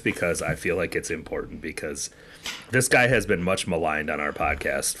tonight, just because I feel like it's important, because this guy has been much maligned on our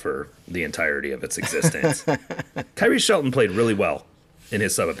podcast for the entirety of its existence. Kyrie Shelton played really well in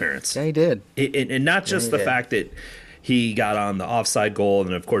his sub appearance. Yeah, he did. And not just the fact that he got on the offside goal,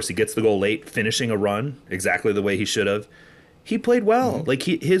 and of course he gets the goal late, finishing a run exactly the way he should have. He played well. Like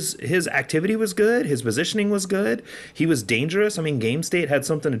his activity was good. His positioning was good. He was dangerous. I mean, game state had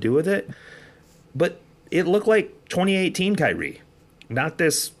something to do with it. But it looked like 2018 Kyrie, not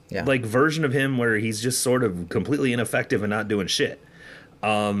this like version of him where he's just sort of completely ineffective and not doing shit.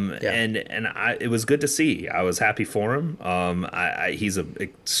 It was good to see. I was happy for him. He's an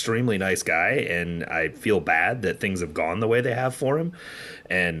extremely nice guy, and I feel bad that things have gone the way they have for him.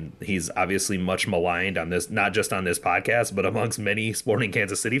 And he's obviously much maligned on this, not just on this podcast, but amongst many Sporting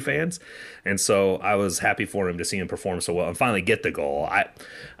Kansas City fans. And so I was happy for him to see him perform so well and finally get the goal.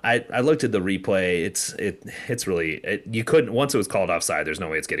 I looked at the replay. It's really, you couldn't, once it was called offside, there's no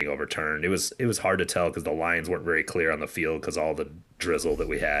way it's getting overturned. It was hard to tell because the lines weren't very clear on the field because all the drizzle that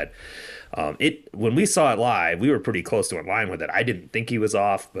we had. When we saw it live, we were pretty close to in line with it. I didn't think he was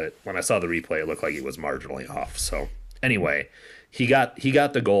off, but when I saw the replay, it looked like he was marginally off. So anyway, he got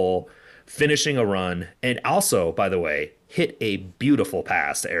the goal, finishing a run, and also, by the way, hit a beautiful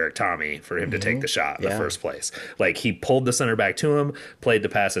pass to Eric Tommy for him to take the shot in the first place. Like, he pulled the center back to him, played the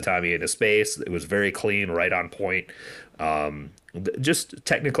pass to Tommy into space. It was very clean, right on point. Just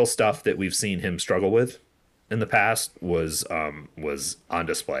technical stuff that we've seen him struggle with. in the past was on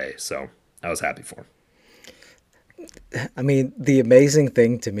display. So I was happy for him. I mean, the amazing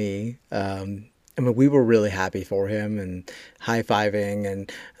thing to me, I mean, we were really happy for him and high fiving,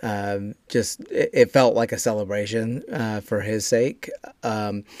 and just it felt like a celebration for his sake.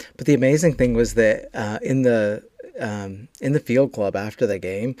 But the amazing thing was that in the field club after the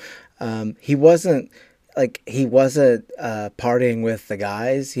game, he wasn't partying with the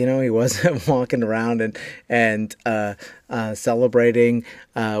guys, you know. He wasn't walking around and celebrating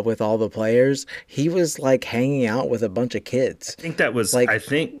with all the players. He was like hanging out with a bunch of kids. I think that was. Like, I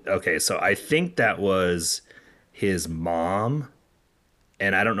think okay. So I think that was his mom,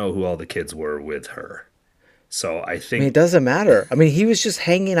 and I don't know who all the kids were with her. So I I mean, think it doesn't matter. I mean, he was just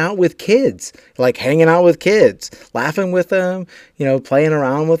hanging out with kids, like hanging out with kids, laughing with them, you know, playing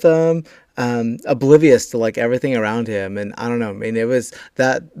around with them, oblivious to like everything around him. And I don't know. I mean, it was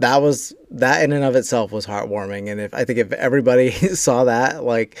that in and of itself was heartwarming. And if I think if everybody saw that,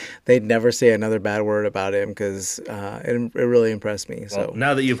 like they'd never say another bad word about him, because it really impressed me. well, So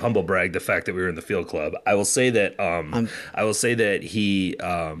now that you've humble bragged the fact that we were in the field club, I will say that I'm he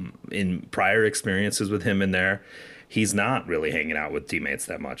in prior experiences with him in there, he's not really hanging out with teammates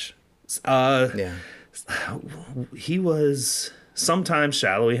that much. Uh, yeah. he was sometimes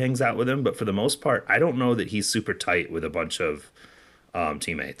shallowly hangs out with him, but for the most part, I don't know that he's super tight with a bunch of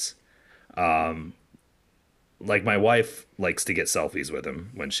teammates. Like my wife likes to get selfies with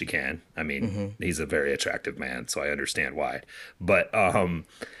him when she can. I mean, he's a very attractive man, so I understand why. But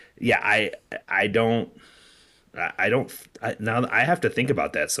yeah, I don't. Now I have to think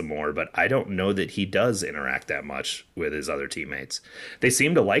about that some more, but I don't know that he does interact that much with his other teammates. They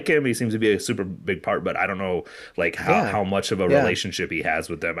seem to like him. He seems to be a super big part, but I don't know like Yeah. how much of a Yeah. relationship he has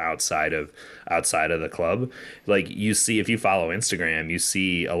with them outside of the club. Like you see, if you follow Instagram, you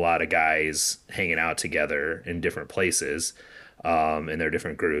see a lot of guys hanging out together in different places, in their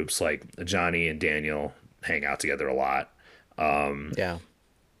different groups. Like Johnny and Daniel hang out together a lot. Yeah.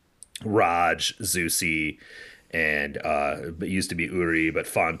 Raj, Zusi, and it used to be Uri, but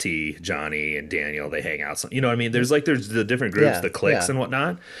Fonty, Johnny, and Daniel, they hang out. You know what I mean? There's the different groups, Yeah. the cliques Yeah. and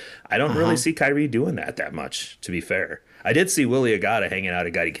whatnot. I don't really Uh-huh. see Kyrie doing that much, to be fair. I did see Willie Agata hanging out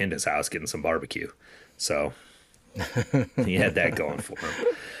at Gotti Kinda's house getting some barbecue. So he had that going for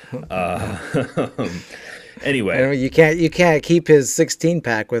him. I Anyway, know you can't keep his 16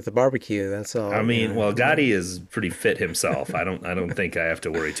 pack with the barbecue. That's I all. mean, Yeah. well, Gotti is pretty fit himself. I don't think I have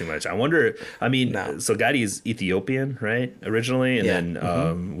to worry too much. I wonder. I No. mean, so Gotti is Ethiopian, right, originally, and Yeah. then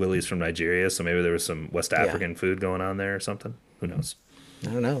Hmm. Willie's from Nigeria. So maybe there was some West Yeah. African food going on there or something. Who knows? I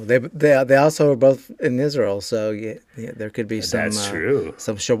don't know. They also are both in Israel, so yeah, yeah, there could be That's true.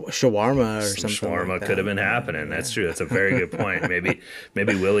 some shawarma or Some something like shawarma could have that. been happening. Yeah. That's true. That's a very good point.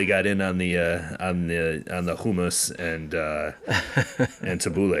 Maybe Willie got in on the hummus and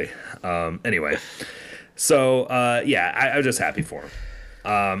tabbouleh. Anyway, so yeah, I was just happy for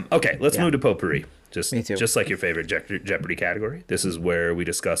him. Okay, let's Yeah. move to potpourri. Me too. Just like your favorite Jeopardy category. This is where we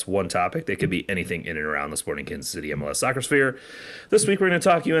discuss one topic. They could be anything in and around the sporting Kansas City MLS soccer sphere. This week we're going to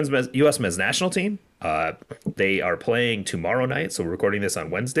talk U.S. men's national team. They are playing tomorrow night, so we're recording this on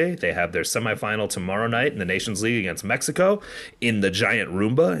Wednesday. They have their semifinal tomorrow night in the Nations League against Mexico in the Giant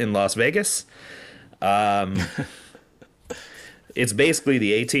Roomba in Las Vegas. It's basically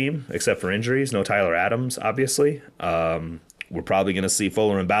the A team, except for injuries. No Tyler Adams, obviously. We're probably going to see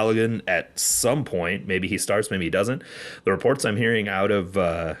Fuller and Balogun at some point. Maybe he starts, maybe he doesn't. The reports I'm hearing out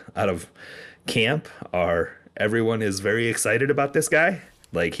of camp are everyone is very excited about this guy.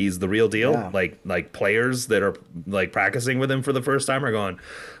 Like he's the real deal. Yeah. Like players that are like practicing with him for the first time are going,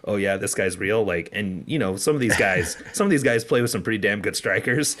 "Oh yeah, this guy's real." Like, and you know, some of these guys play with some pretty damn good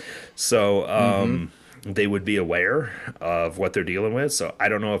strikers. So they would be aware of what they're dealing with. So I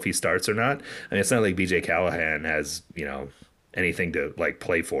don't know if he starts or not. I mean, it's not like BJ Callahan has, you know, anything to like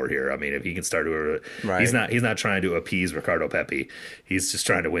play for here. I mean, if he can start to, Right. he's not trying to appease Ricardo Pepi. He's just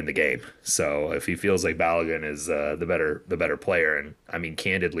trying to win the game. So if he feels like Balogun is the better player, and I mean,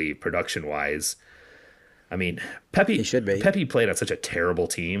 candidly, production wise, I mean, He should be Pepi played on such a terrible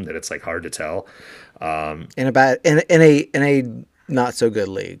team that it's like hard to tell. in a not so good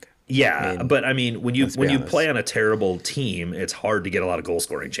league. I Yeah, mean, but I mean, when let's be you play honest. on a terrible team, it's hard to get a lot of goal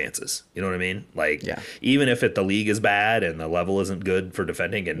scoring chances. You know what I mean? Like, Yeah. even if the league is bad and the level isn't good for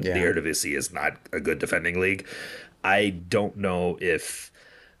defending, and the Yeah. Eredivisie is not a good defending league, I don't know if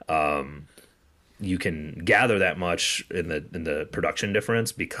you can gather that much in the production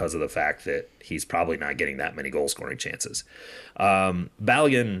difference because of the fact that he's probably not getting that many goal scoring chances.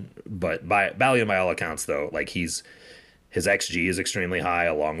 Balogun, by all accounts, though, like His XG is extremely high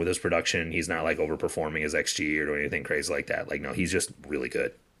along with his production. He's not like overperforming his XG or doing anything crazy like that. Like, no, he's just really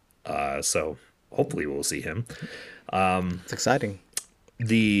good. So hopefully we'll see him. It's exciting.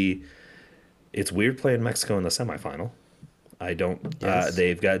 The It's weird playing Mexico in the semifinal. I don't. Yes.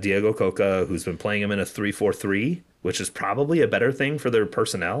 They've got Diego Coca, who's been playing him in a 3-4-3, which is probably a better thing for their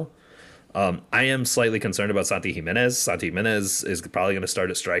personnel. I am slightly concerned about Santi Jimenez. Santi Jimenez is probably going to start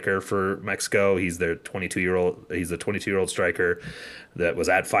at striker for Mexico. He's their 22-year-old. He's a 22-year-old striker that was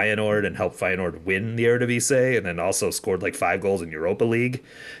at Feyenoord and helped Feyenoord win the Eredivisie, and then also scored like 5 goals in Europa League,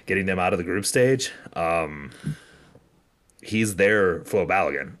 getting them out of the group stage. He's their Flo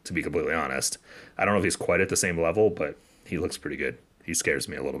Balogun, to be completely honest. I don't know if he's quite at the same level, but he looks pretty good. He scares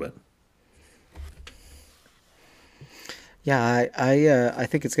me a little bit. Yeah, I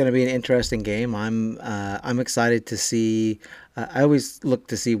think it's going to be an interesting game. I'm excited to see. I always look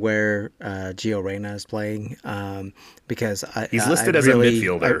to see where Gio Reyna is playing, because He's I listed as a really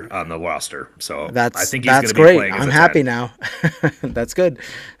midfielder on the roster, so I that's think he's going that's to be great. playing as I'm a happy 10. now. That's good.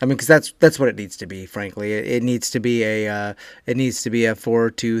 I mean, because that's what it needs to be. Frankly, it needs to be it needs to be a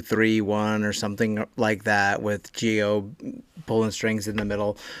 4-2-3-1 or something like that, with Gio pulling strings in the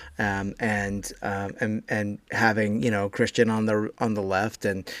middle, and having, Christian on the left,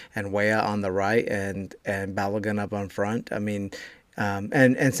 and Weah on the right, and Balogun up on front. I mean,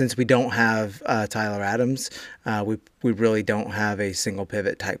 and since we don't have Tyler Adams, we really don't have a single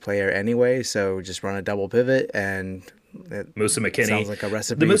pivot type player anyway. So just run a double pivot, and it Musa McKinney. sounds like a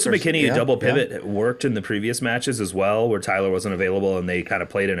recipe. The Musa for McKinney yeah, double yeah. pivot worked in the previous matches as well, where Tyler wasn't available and they kind of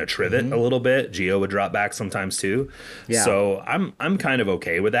played in a trivet a little bit. Gio would drop back sometimes too. Yeah. So I'm kind of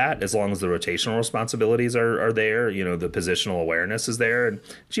okay with that as long as the rotational responsibilities are there. The positional awareness is there, and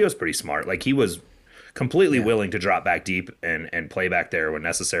Gio's pretty smart. Like, he was completely Yeah. willing to drop back deep and play back there when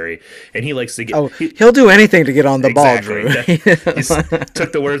necessary. And he likes to get Oh, he'll do anything to get on the exactly. ball, Drew. He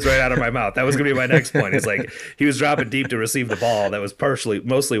took the words right out of my mouth. That was going to be my next point. He's like, he was dropping deep to receive the ball. That was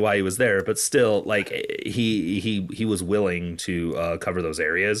mostly why he was there, but still, like, he was willing to cover those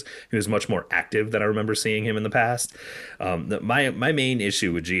areas. He was much more active than I remember seeing him in the past. My main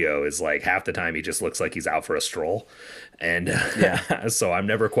issue with Gio is, like, half the time he just looks like he's out for a stroll. And Yeah. so I'm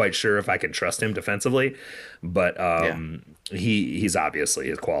never quite sure if I can trust him defensively, but Yeah. he's obviously,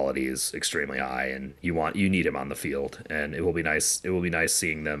 his quality is extremely high, and you need him on the field, and it will be nice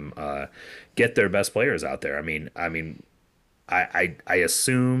seeing them get their best players out there. I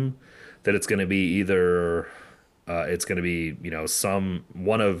assume that it's going to be either it's going to be, some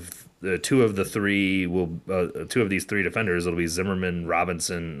one of the two of these three defenders. It'll be Zimmerman,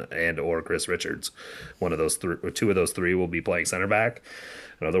 Robinson, and or Chris Richards. One of those two of those three will be playing center back,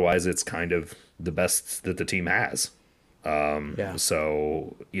 and otherwise it's kind of the best that the team has. Yeah.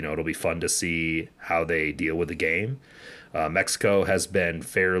 So, it'll be fun to see how they deal with the game. Mexico has been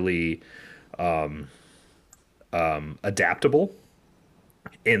fairly adaptable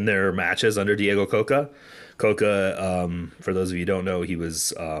in their matches under Diego Coca. Coca, for those of you who don't know, he was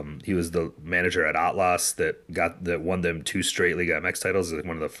the manager at Atlas that won them 2 straight Liga MX titles. He's like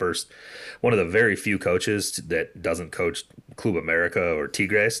one of the very few coaches that doesn't coach Club America or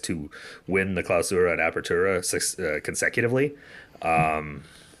Tigres to win the Clausura and Apertura consecutively. And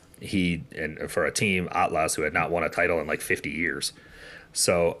for a team, Atlas, who had not won a title in like 50 years.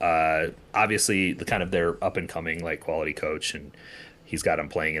 So obviously, the kind of their up and coming, like, quality coach, and he's got them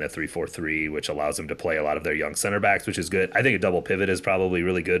playing in a 3-4-3, which allows them to play a lot of their young center backs, which is good. I think a double pivot is probably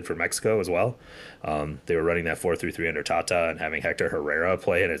really good for Mexico as well. They were running that 4-3-3 under Tata and having Hector Herrera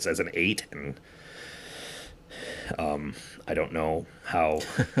play it as an 8, and I don't know how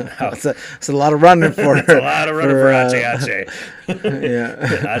It's a lot of running for it's a lot of running for Ache.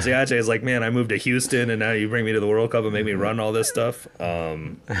 yeah. Ache is like, man, I moved to Houston, and now you bring me to the World Cup and make me run all this stuff.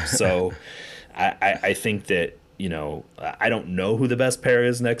 So I think that, I don't know who the best pair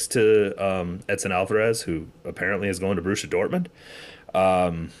is next to Edson Alvarez, who apparently is going to Borussia Dortmund.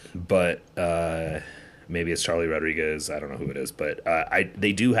 But maybe it's Charlie Rodriguez. I don't know who it is, but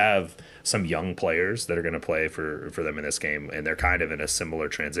they do have some young players that are going to play for them in this game, and they're kind of in a similar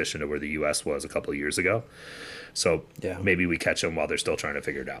transition to where the U.S. was a couple of years ago. So Yeah. maybe we catch them while they're still trying to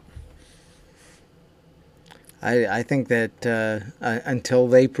figure it out. I think that until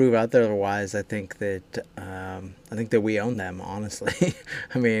they prove out otherwise, I think that we own them. Honestly,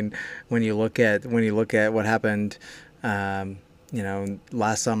 I mean, when you look at what happened,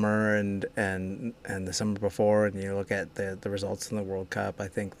 last summer and the summer before, and you look at the results in the World Cup, I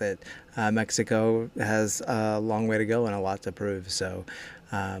think that Mexico has a long way to go and a lot to prove. So.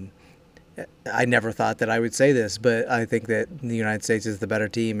 I never thought that I would say this, but I think that the United States is the better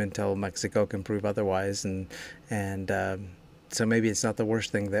team until Mexico can prove otherwise, and so maybe it's not the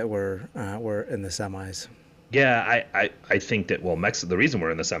worst thing that we're in the semis. Yeah, I think that the reason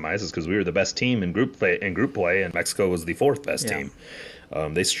we're in the semis is because we were the best team in group play, and Mexico was the fourth best Yeah. team.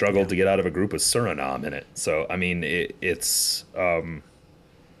 They struggled to get out of a group with Suriname in it. So I mean, it's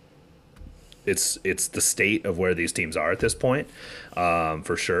the state of where these teams are at this point,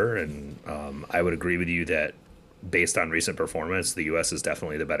 for sure. And I would agree with you that based on recent performance, the U.S. is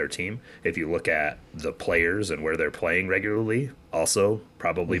definitely the better team. If you look at the players and where they're playing regularly, also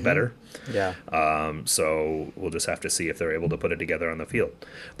probably better. Yeah. So we'll just have to see if they're able to put it together on the field.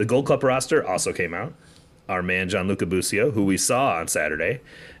 The Gold Cup roster also came out. Our man Gianluca Busio, who we saw on Saturday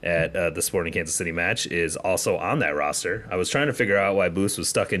at the Sporting Kansas City match, is also on that roster. I was trying to figure out why Boost was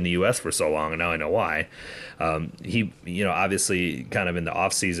stuck in the U.S. for so long, and now I know why. He, obviously kind of in the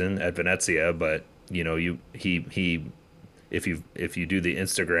off season at Venezia, but if you do the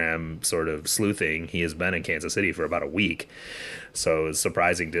Instagram sort of sleuthing, he has been in Kansas City for about a week. So it's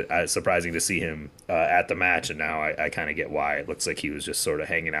surprising to see him at the match, and now I kind of get why. It looks like he was just sort of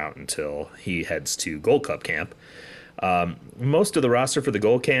hanging out until he heads to Gold Cup camp. Most of the roster for the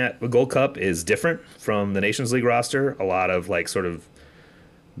Gold Cup is different from the Nations League roster. A lot of sort of,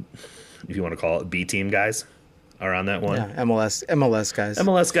 if you want to call it, B team guys are on that one. Yeah, MLS guys.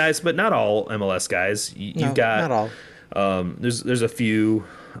 MLS guys, but not all MLS guys. You've got not all. There's a few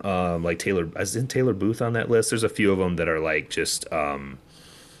like Taylor. Isn't Taylor Booth on that list? There's a few of them that are just kind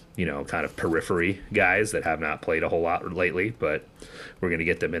of periphery guys that have not played a whole lot lately, but we're gonna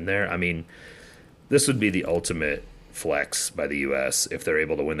get them in there. I mean, this would be the ultimate flex by the U.S. if they're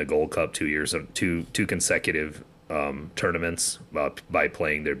able to win the Gold Cup 2 years of two consecutive tournaments by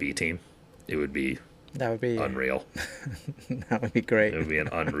playing their B team. It would be. That would be unreal. That would be great. It would be an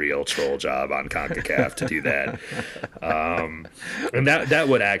unreal troll job on CONCACAF to do that. And that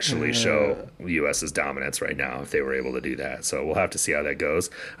would actually show the U.S.'s dominance right now if they were able to do that. So we'll have to see how that goes.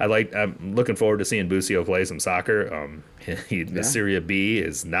 I'm looking forward to seeing Busio play some soccer. The Serie B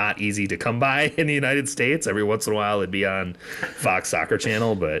is not easy to come by in the United States. Every once in a while it'd be on Fox Soccer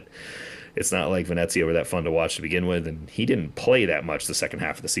Channel, but it's not like Venezia were that fun to watch to begin with, and he didn't play that much the second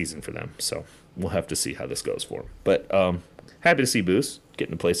half of the season for them. So we'll have to see how this goes for him. But happy to see Boost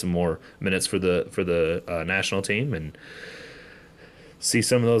getting to play some more minutes for the national team and see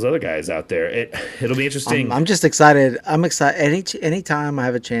some of those other guys out there. It'll be interesting. I'm just excited. I'm excited anytime I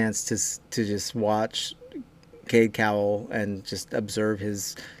have a chance to just watch Cade Cowell and just observe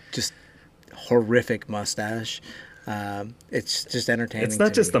his just horrific mustache. It's just entertaining. It's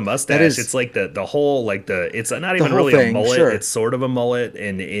not just me. the mustache. It's like the whole it's not even really thing, a mullet. sure. It's sort of a mullet,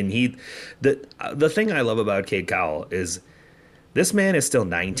 and the thing I love about Cade Cowell is this man is still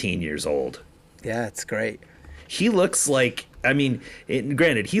 19 years old. Yeah, it's great. He looks like,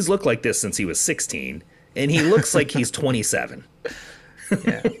 granted, he's looked like this since he was 16, and he looks like he's 27.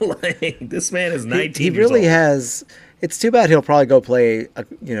 Yeah. This man is 19 He years really old. has. It's too bad he'll probably go play,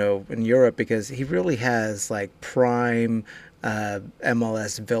 in Europe, because he really has prime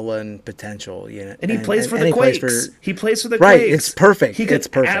MLS villain potential. And he plays for the Quakes. He plays for the right, Quakes. It's perfect. He could it's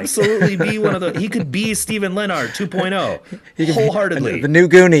perfect. absolutely be one of the. He could be Steven Leonard 2.0 wholeheartedly. The new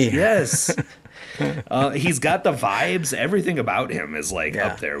Goonie. Yes. He's got the vibes. Everything about him is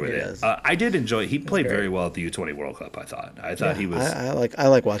up there with it. I did enjoy. He played very well at the U20 World Cup. I thought he was. I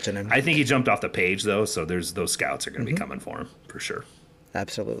like watching him. I think he jumped off the page though, so those scouts are going to be coming for him for sure.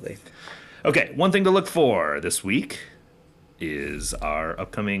 Absolutely. Okay, one thing to look for this week is our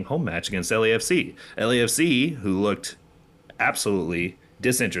upcoming home match against LAFC. LAFC, who looked absolutely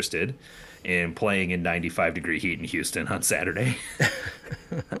disinterested in playing in 95-degree heat in Houston on Saturday.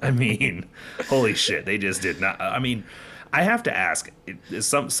 I mean, holy shit, they just did not. I mean, I have to ask,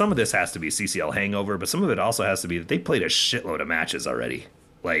 some of this has to be CCL hangover, but some of it also has to be that they played a shitload of matches already,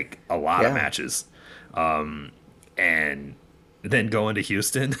 like a lot of matches. And then going to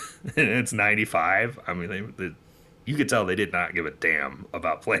Houston, and it's 95. I mean, you could tell they did not give a damn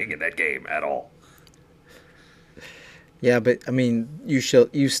about playing in that game at all. Yeah, but I mean, you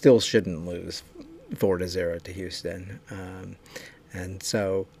still shouldn't lose 4-0 to Houston, and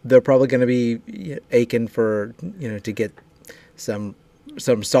so they're probably going to be aching for to get some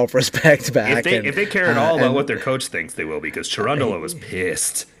self-respect back. If they care at all about what their coach thinks, they will, because Cherundolo was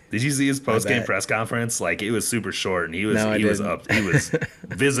pissed. Did you see his post-game press conference? It was super short, and he was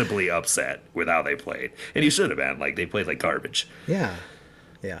visibly upset with how they played, and he should have been. They played like garbage. Yeah.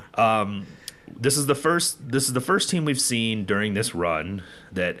 This is the first team we've seen during this run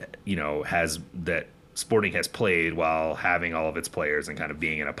that Sporting has played while having all of its players and kind of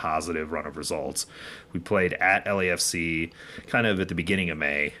being in a positive run of results. We played at LAFC kind of at the beginning of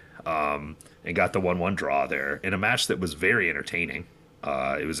May, and got the 1-1 draw there in a match that was very entertaining.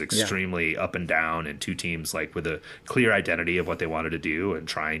 It was Yeah. extremely up and down, and two teams like with a clear identity of what they wanted to do and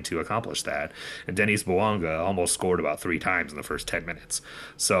trying to accomplish that. And Denis Bouanga almost scored about 3 times in the first 10 minutes.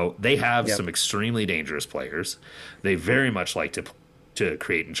 So they have Yep. some extremely dangerous players. They very much like to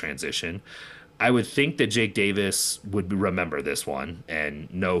create in transition. I would think that Jake Davis would remember this one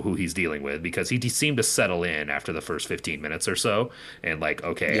and know who he's dealing with because he seemed to settle in after the first 15 minutes or so and like,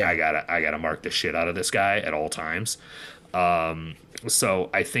 okay, Yeah. I gotta mark the shit out of this guy at all times. So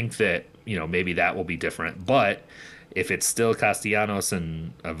I think that maybe that will be different. But if it's still Castellanos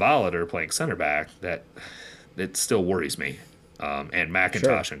and Valader playing center back, that it still worries me. And Sure.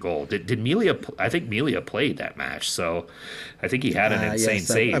 McIntosh and goal. Did Melia? I think Melia played that match, so I think he had an insane Yes,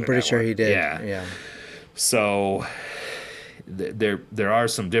 save I'm in pretty that sure one. he did. Yeah. Yeah. So there are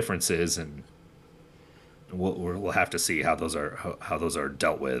some differences, and we'll have to see how those are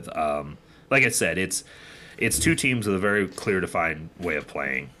dealt with. Like I said, it's two teams with a very clear defined way of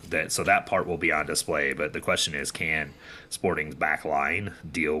playing. That part will be on display. But the question is, can Sporting's back line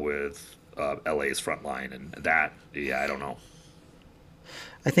deal with LA's front line? And that, yeah, I don't know.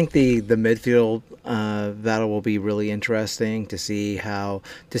 I think the midfield battle will be really interesting to see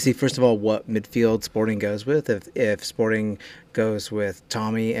first of all what midfield Sporting goes with. If Sporting goes with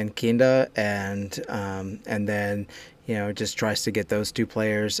Tommy and Kinda and then just tries to get those two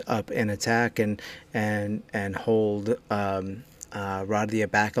players up in attack and hold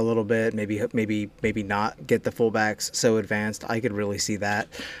Radia back a little bit, maybe not get the fullbacks so advanced. I could really see that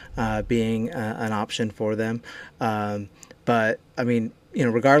being an option for them. But I mean,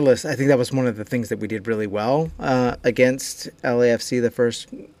 regardless, I think that was one of the things that we did really well against LAFC the first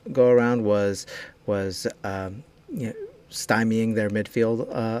go around was stymieing their midfield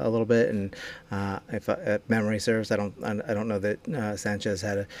a little bit. And if memory serves, I don't know that Sanchez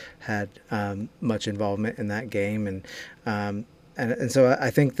had much involvement in that game. And so I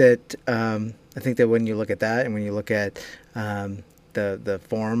think that when you look at that and when you look at the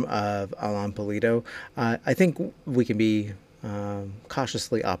form of Alan Pulido, I think we can be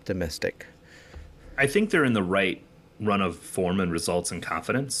cautiously optimistic. I think they're in the right run of form and results and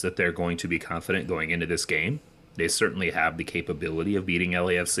confidence that they're going to be confident going into this game. They certainly have the capability of beating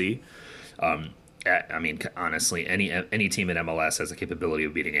LAFC. I mean, honestly, any team in MLS has the capability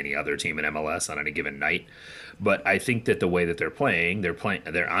of beating any other team in MLS on any given night. But I think that the way that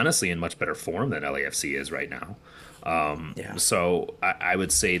they're honestly in much better form than LAFC is right now. Yeah. So I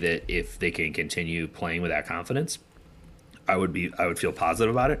would say that if they can continue playing with that confidence, I would feel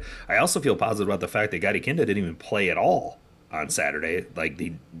positive about it. I also feel positive about the fact that Gadi Kinda didn't even play at all on Saturday. Like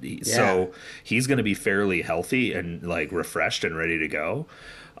so he's going to be fairly healthy and like refreshed and ready to go.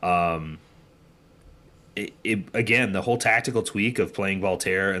 Again, the whole tactical tweak of playing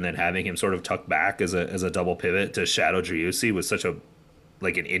Voltaire and then having him sort of tuck back as a double pivot to shadow Driussi was such an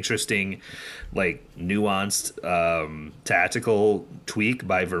interesting, like nuanced tactical tweak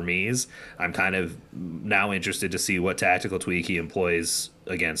by Vermees. I'm kind of now interested to see what tactical tweak he employs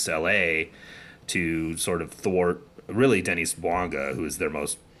against LA to sort of thwart really Denis Bouanga, who is their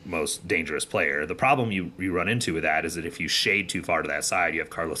most dangerous player. The problem you run into with that is that if you shade too far to that side, you have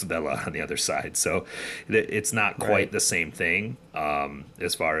Carlos Vela on the other side. So it's not quite Right. the same thing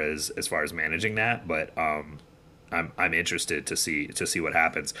as far as managing that, but I'm interested to see what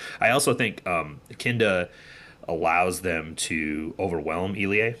happens. I also think Kinda allows them to overwhelm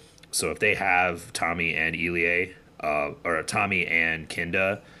Ilie. So if they have Tommy and Ilie, or Tommy and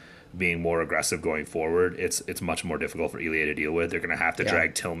Kinda being more aggressive going forward, it's much more difficult for Ilie to deal with. They're going to have to Yeah.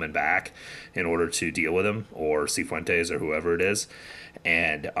 drag Tillman back in order to deal with him, or Cifuentes, or whoever it is.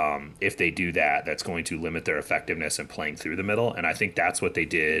 And if they do that, that's going to limit their effectiveness in playing through the middle. And I think that's what they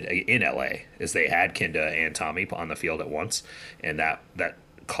did in LA, is they had Kinda and Tommy on the field at once, and that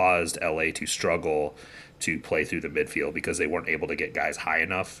caused LA to struggle to play through the midfield because they weren't able to get guys high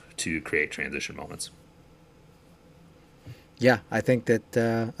enough to create transition moments. Yeah, I think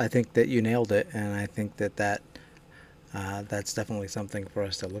that you nailed it, and I think that's definitely something for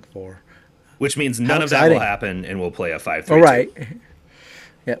us to look for. Which means How none of that will exciting! happen, and we'll play a 5-3-2. All right.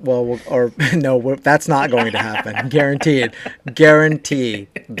 Yeah. Well, or no, that's not going to happen. Guaranteed. Guarantee.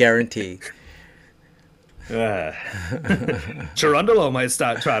 Chirundolo might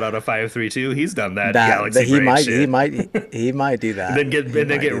trot out a 5-3-2. He's done that That galaxy he brain might shit. he might do that. And then get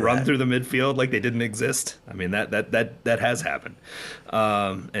Do run that. through the midfield like they didn't exist. I mean that has happened.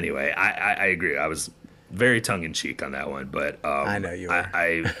 Anyway, I agree. I was very tongue in cheek on that one, but I know you are.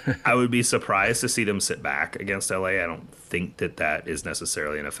 I would be surprised to see them sit back against LA. I don't think that is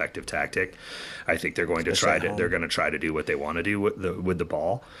necessarily an effective tactic. I think they're going to Especially try at to home. they're going to try to do what they want to do with the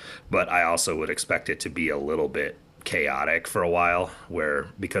ball, but I also would expect it to be a little bit chaotic for a while, where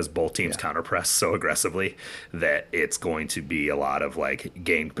because both teams Yeah. counter press so aggressively that it's going to be a lot of like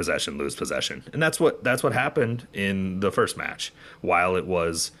gain possession, lose possession, and that's what happened in the first match. While it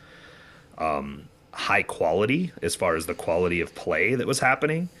was high quality as far as the quality of play that was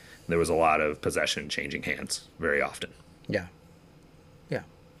happening, there was a lot of possession changing hands very often. Yeah. Yeah.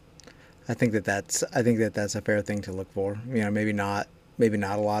 I think that that's a fair thing to look for. You know, maybe not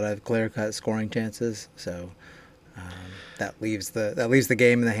a lot of clear cut scoring chances. So that leaves the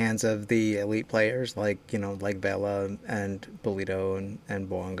game in the hands of the elite players like, you know, like Vela and Polito and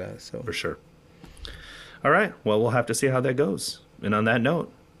Boanga. So For sure. All right. Well, we'll have to see how that goes. And on that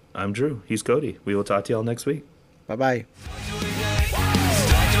note, I'm Drew. He's Cody. We will talk to y'all next week. bye bye.